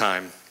one at a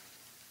time,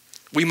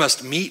 we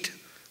must meet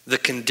the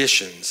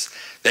conditions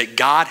that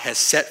God has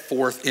set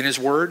forth in his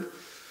word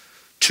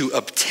to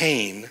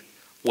obtain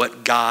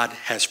what God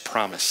has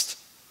promised.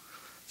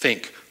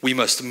 Think, we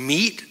must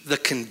meet the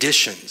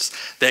conditions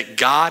that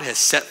God has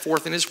set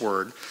forth in his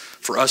word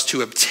for us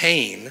to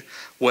obtain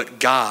what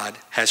God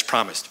has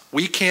promised.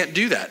 We can't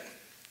do that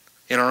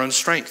in our own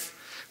strength.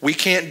 We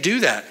can't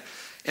do that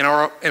in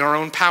our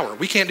own power.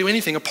 We can't do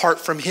anything apart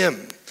from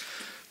him.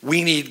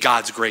 We need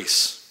God's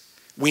grace.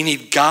 We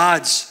need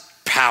God's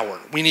power.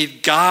 We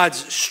need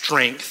God's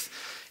strength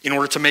in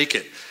order to make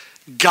it.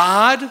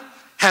 God,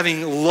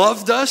 having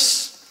loved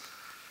us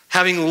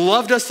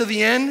to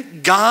the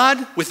end,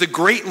 God, with the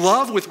great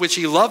love with which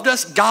he loved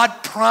us,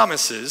 God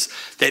promises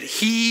that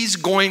he's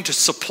going to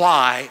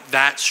supply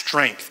that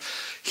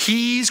strength.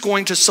 He's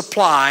going to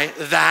supply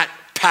that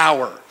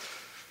power.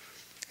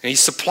 And he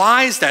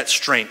supplies that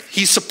strength.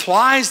 He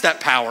supplies that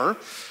power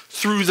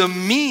through the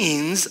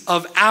means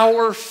of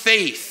our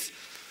faith.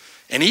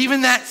 And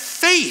even that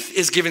faith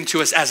is given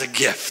to us as a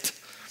gift.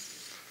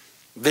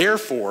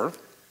 Therefore,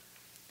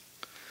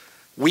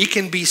 we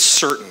can be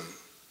certain,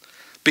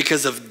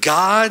 because of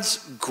God's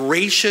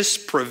gracious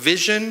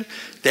provision,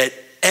 that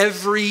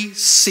every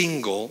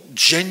single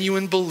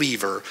genuine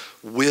believer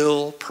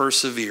will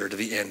persevere to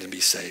the end and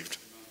be saved.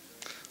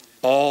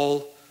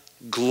 All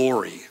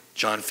glory,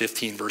 John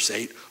 15, verse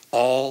 8,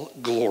 all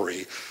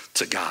glory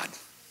to God.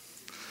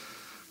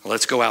 Well,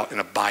 let's go out and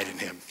abide in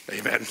him.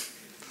 Amen.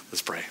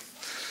 Let's pray.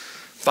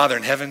 Father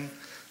in heaven,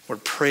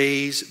 Lord,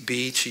 praise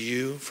be to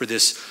you for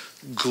this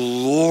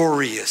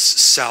glorious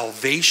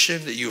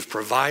salvation that you have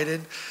provided.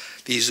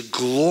 These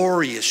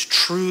glorious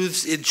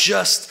truths. It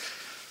just,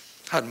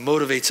 God,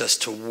 motivates us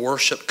to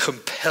worship,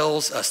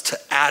 compels us to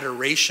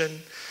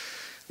adoration.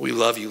 We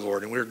love you,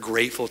 Lord, and we're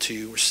grateful to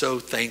you. We're so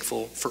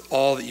thankful for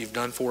all that you've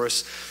done for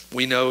us.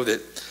 We know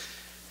that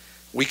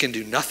We can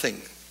do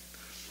nothing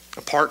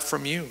apart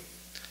from you.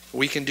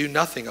 We can do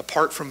nothing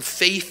apart from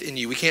faith in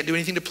you. We can't do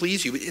anything to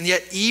please you. And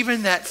yet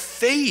even that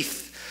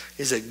faith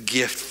is a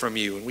gift from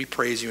you. And we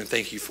praise you and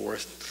thank you for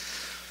it.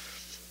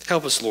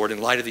 Help us, Lord, in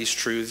light of these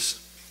truths,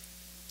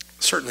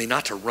 certainly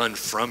not to run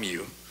from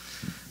you,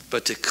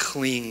 but to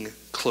cling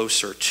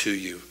closer to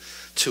you,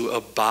 to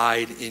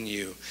abide in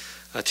you,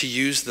 to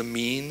use the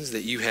means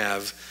that you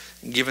have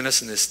given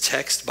us in this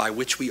text by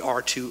which we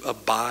are to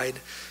abide,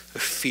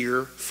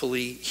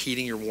 fearfully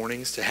heeding your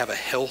warnings, to have a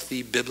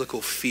healthy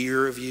biblical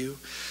fear of you,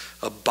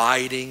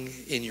 abiding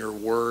in your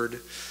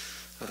word,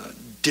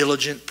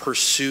 diligent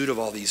pursuit of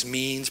all these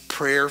means,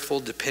 prayerful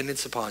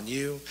dependence upon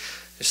you.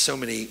 There's so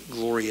many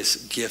glorious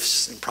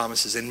gifts and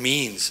promises and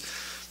means,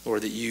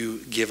 Lord, that you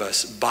give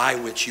us by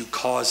which you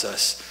cause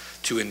us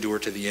to endure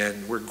to the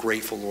end. We're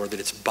grateful, Lord, that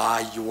it's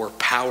by your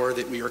power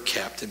that we are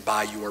kept and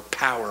by your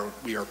power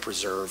we are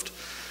preserved.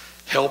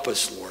 Help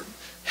us, Lord.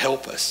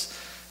 Help us.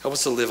 Help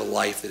us to live a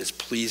life that is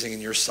pleasing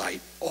in your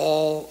sight,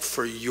 all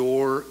for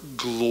your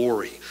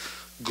glory.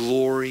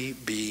 Glory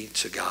be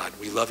to God.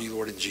 We love you,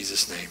 Lord, in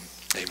Jesus' name.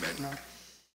 Amen.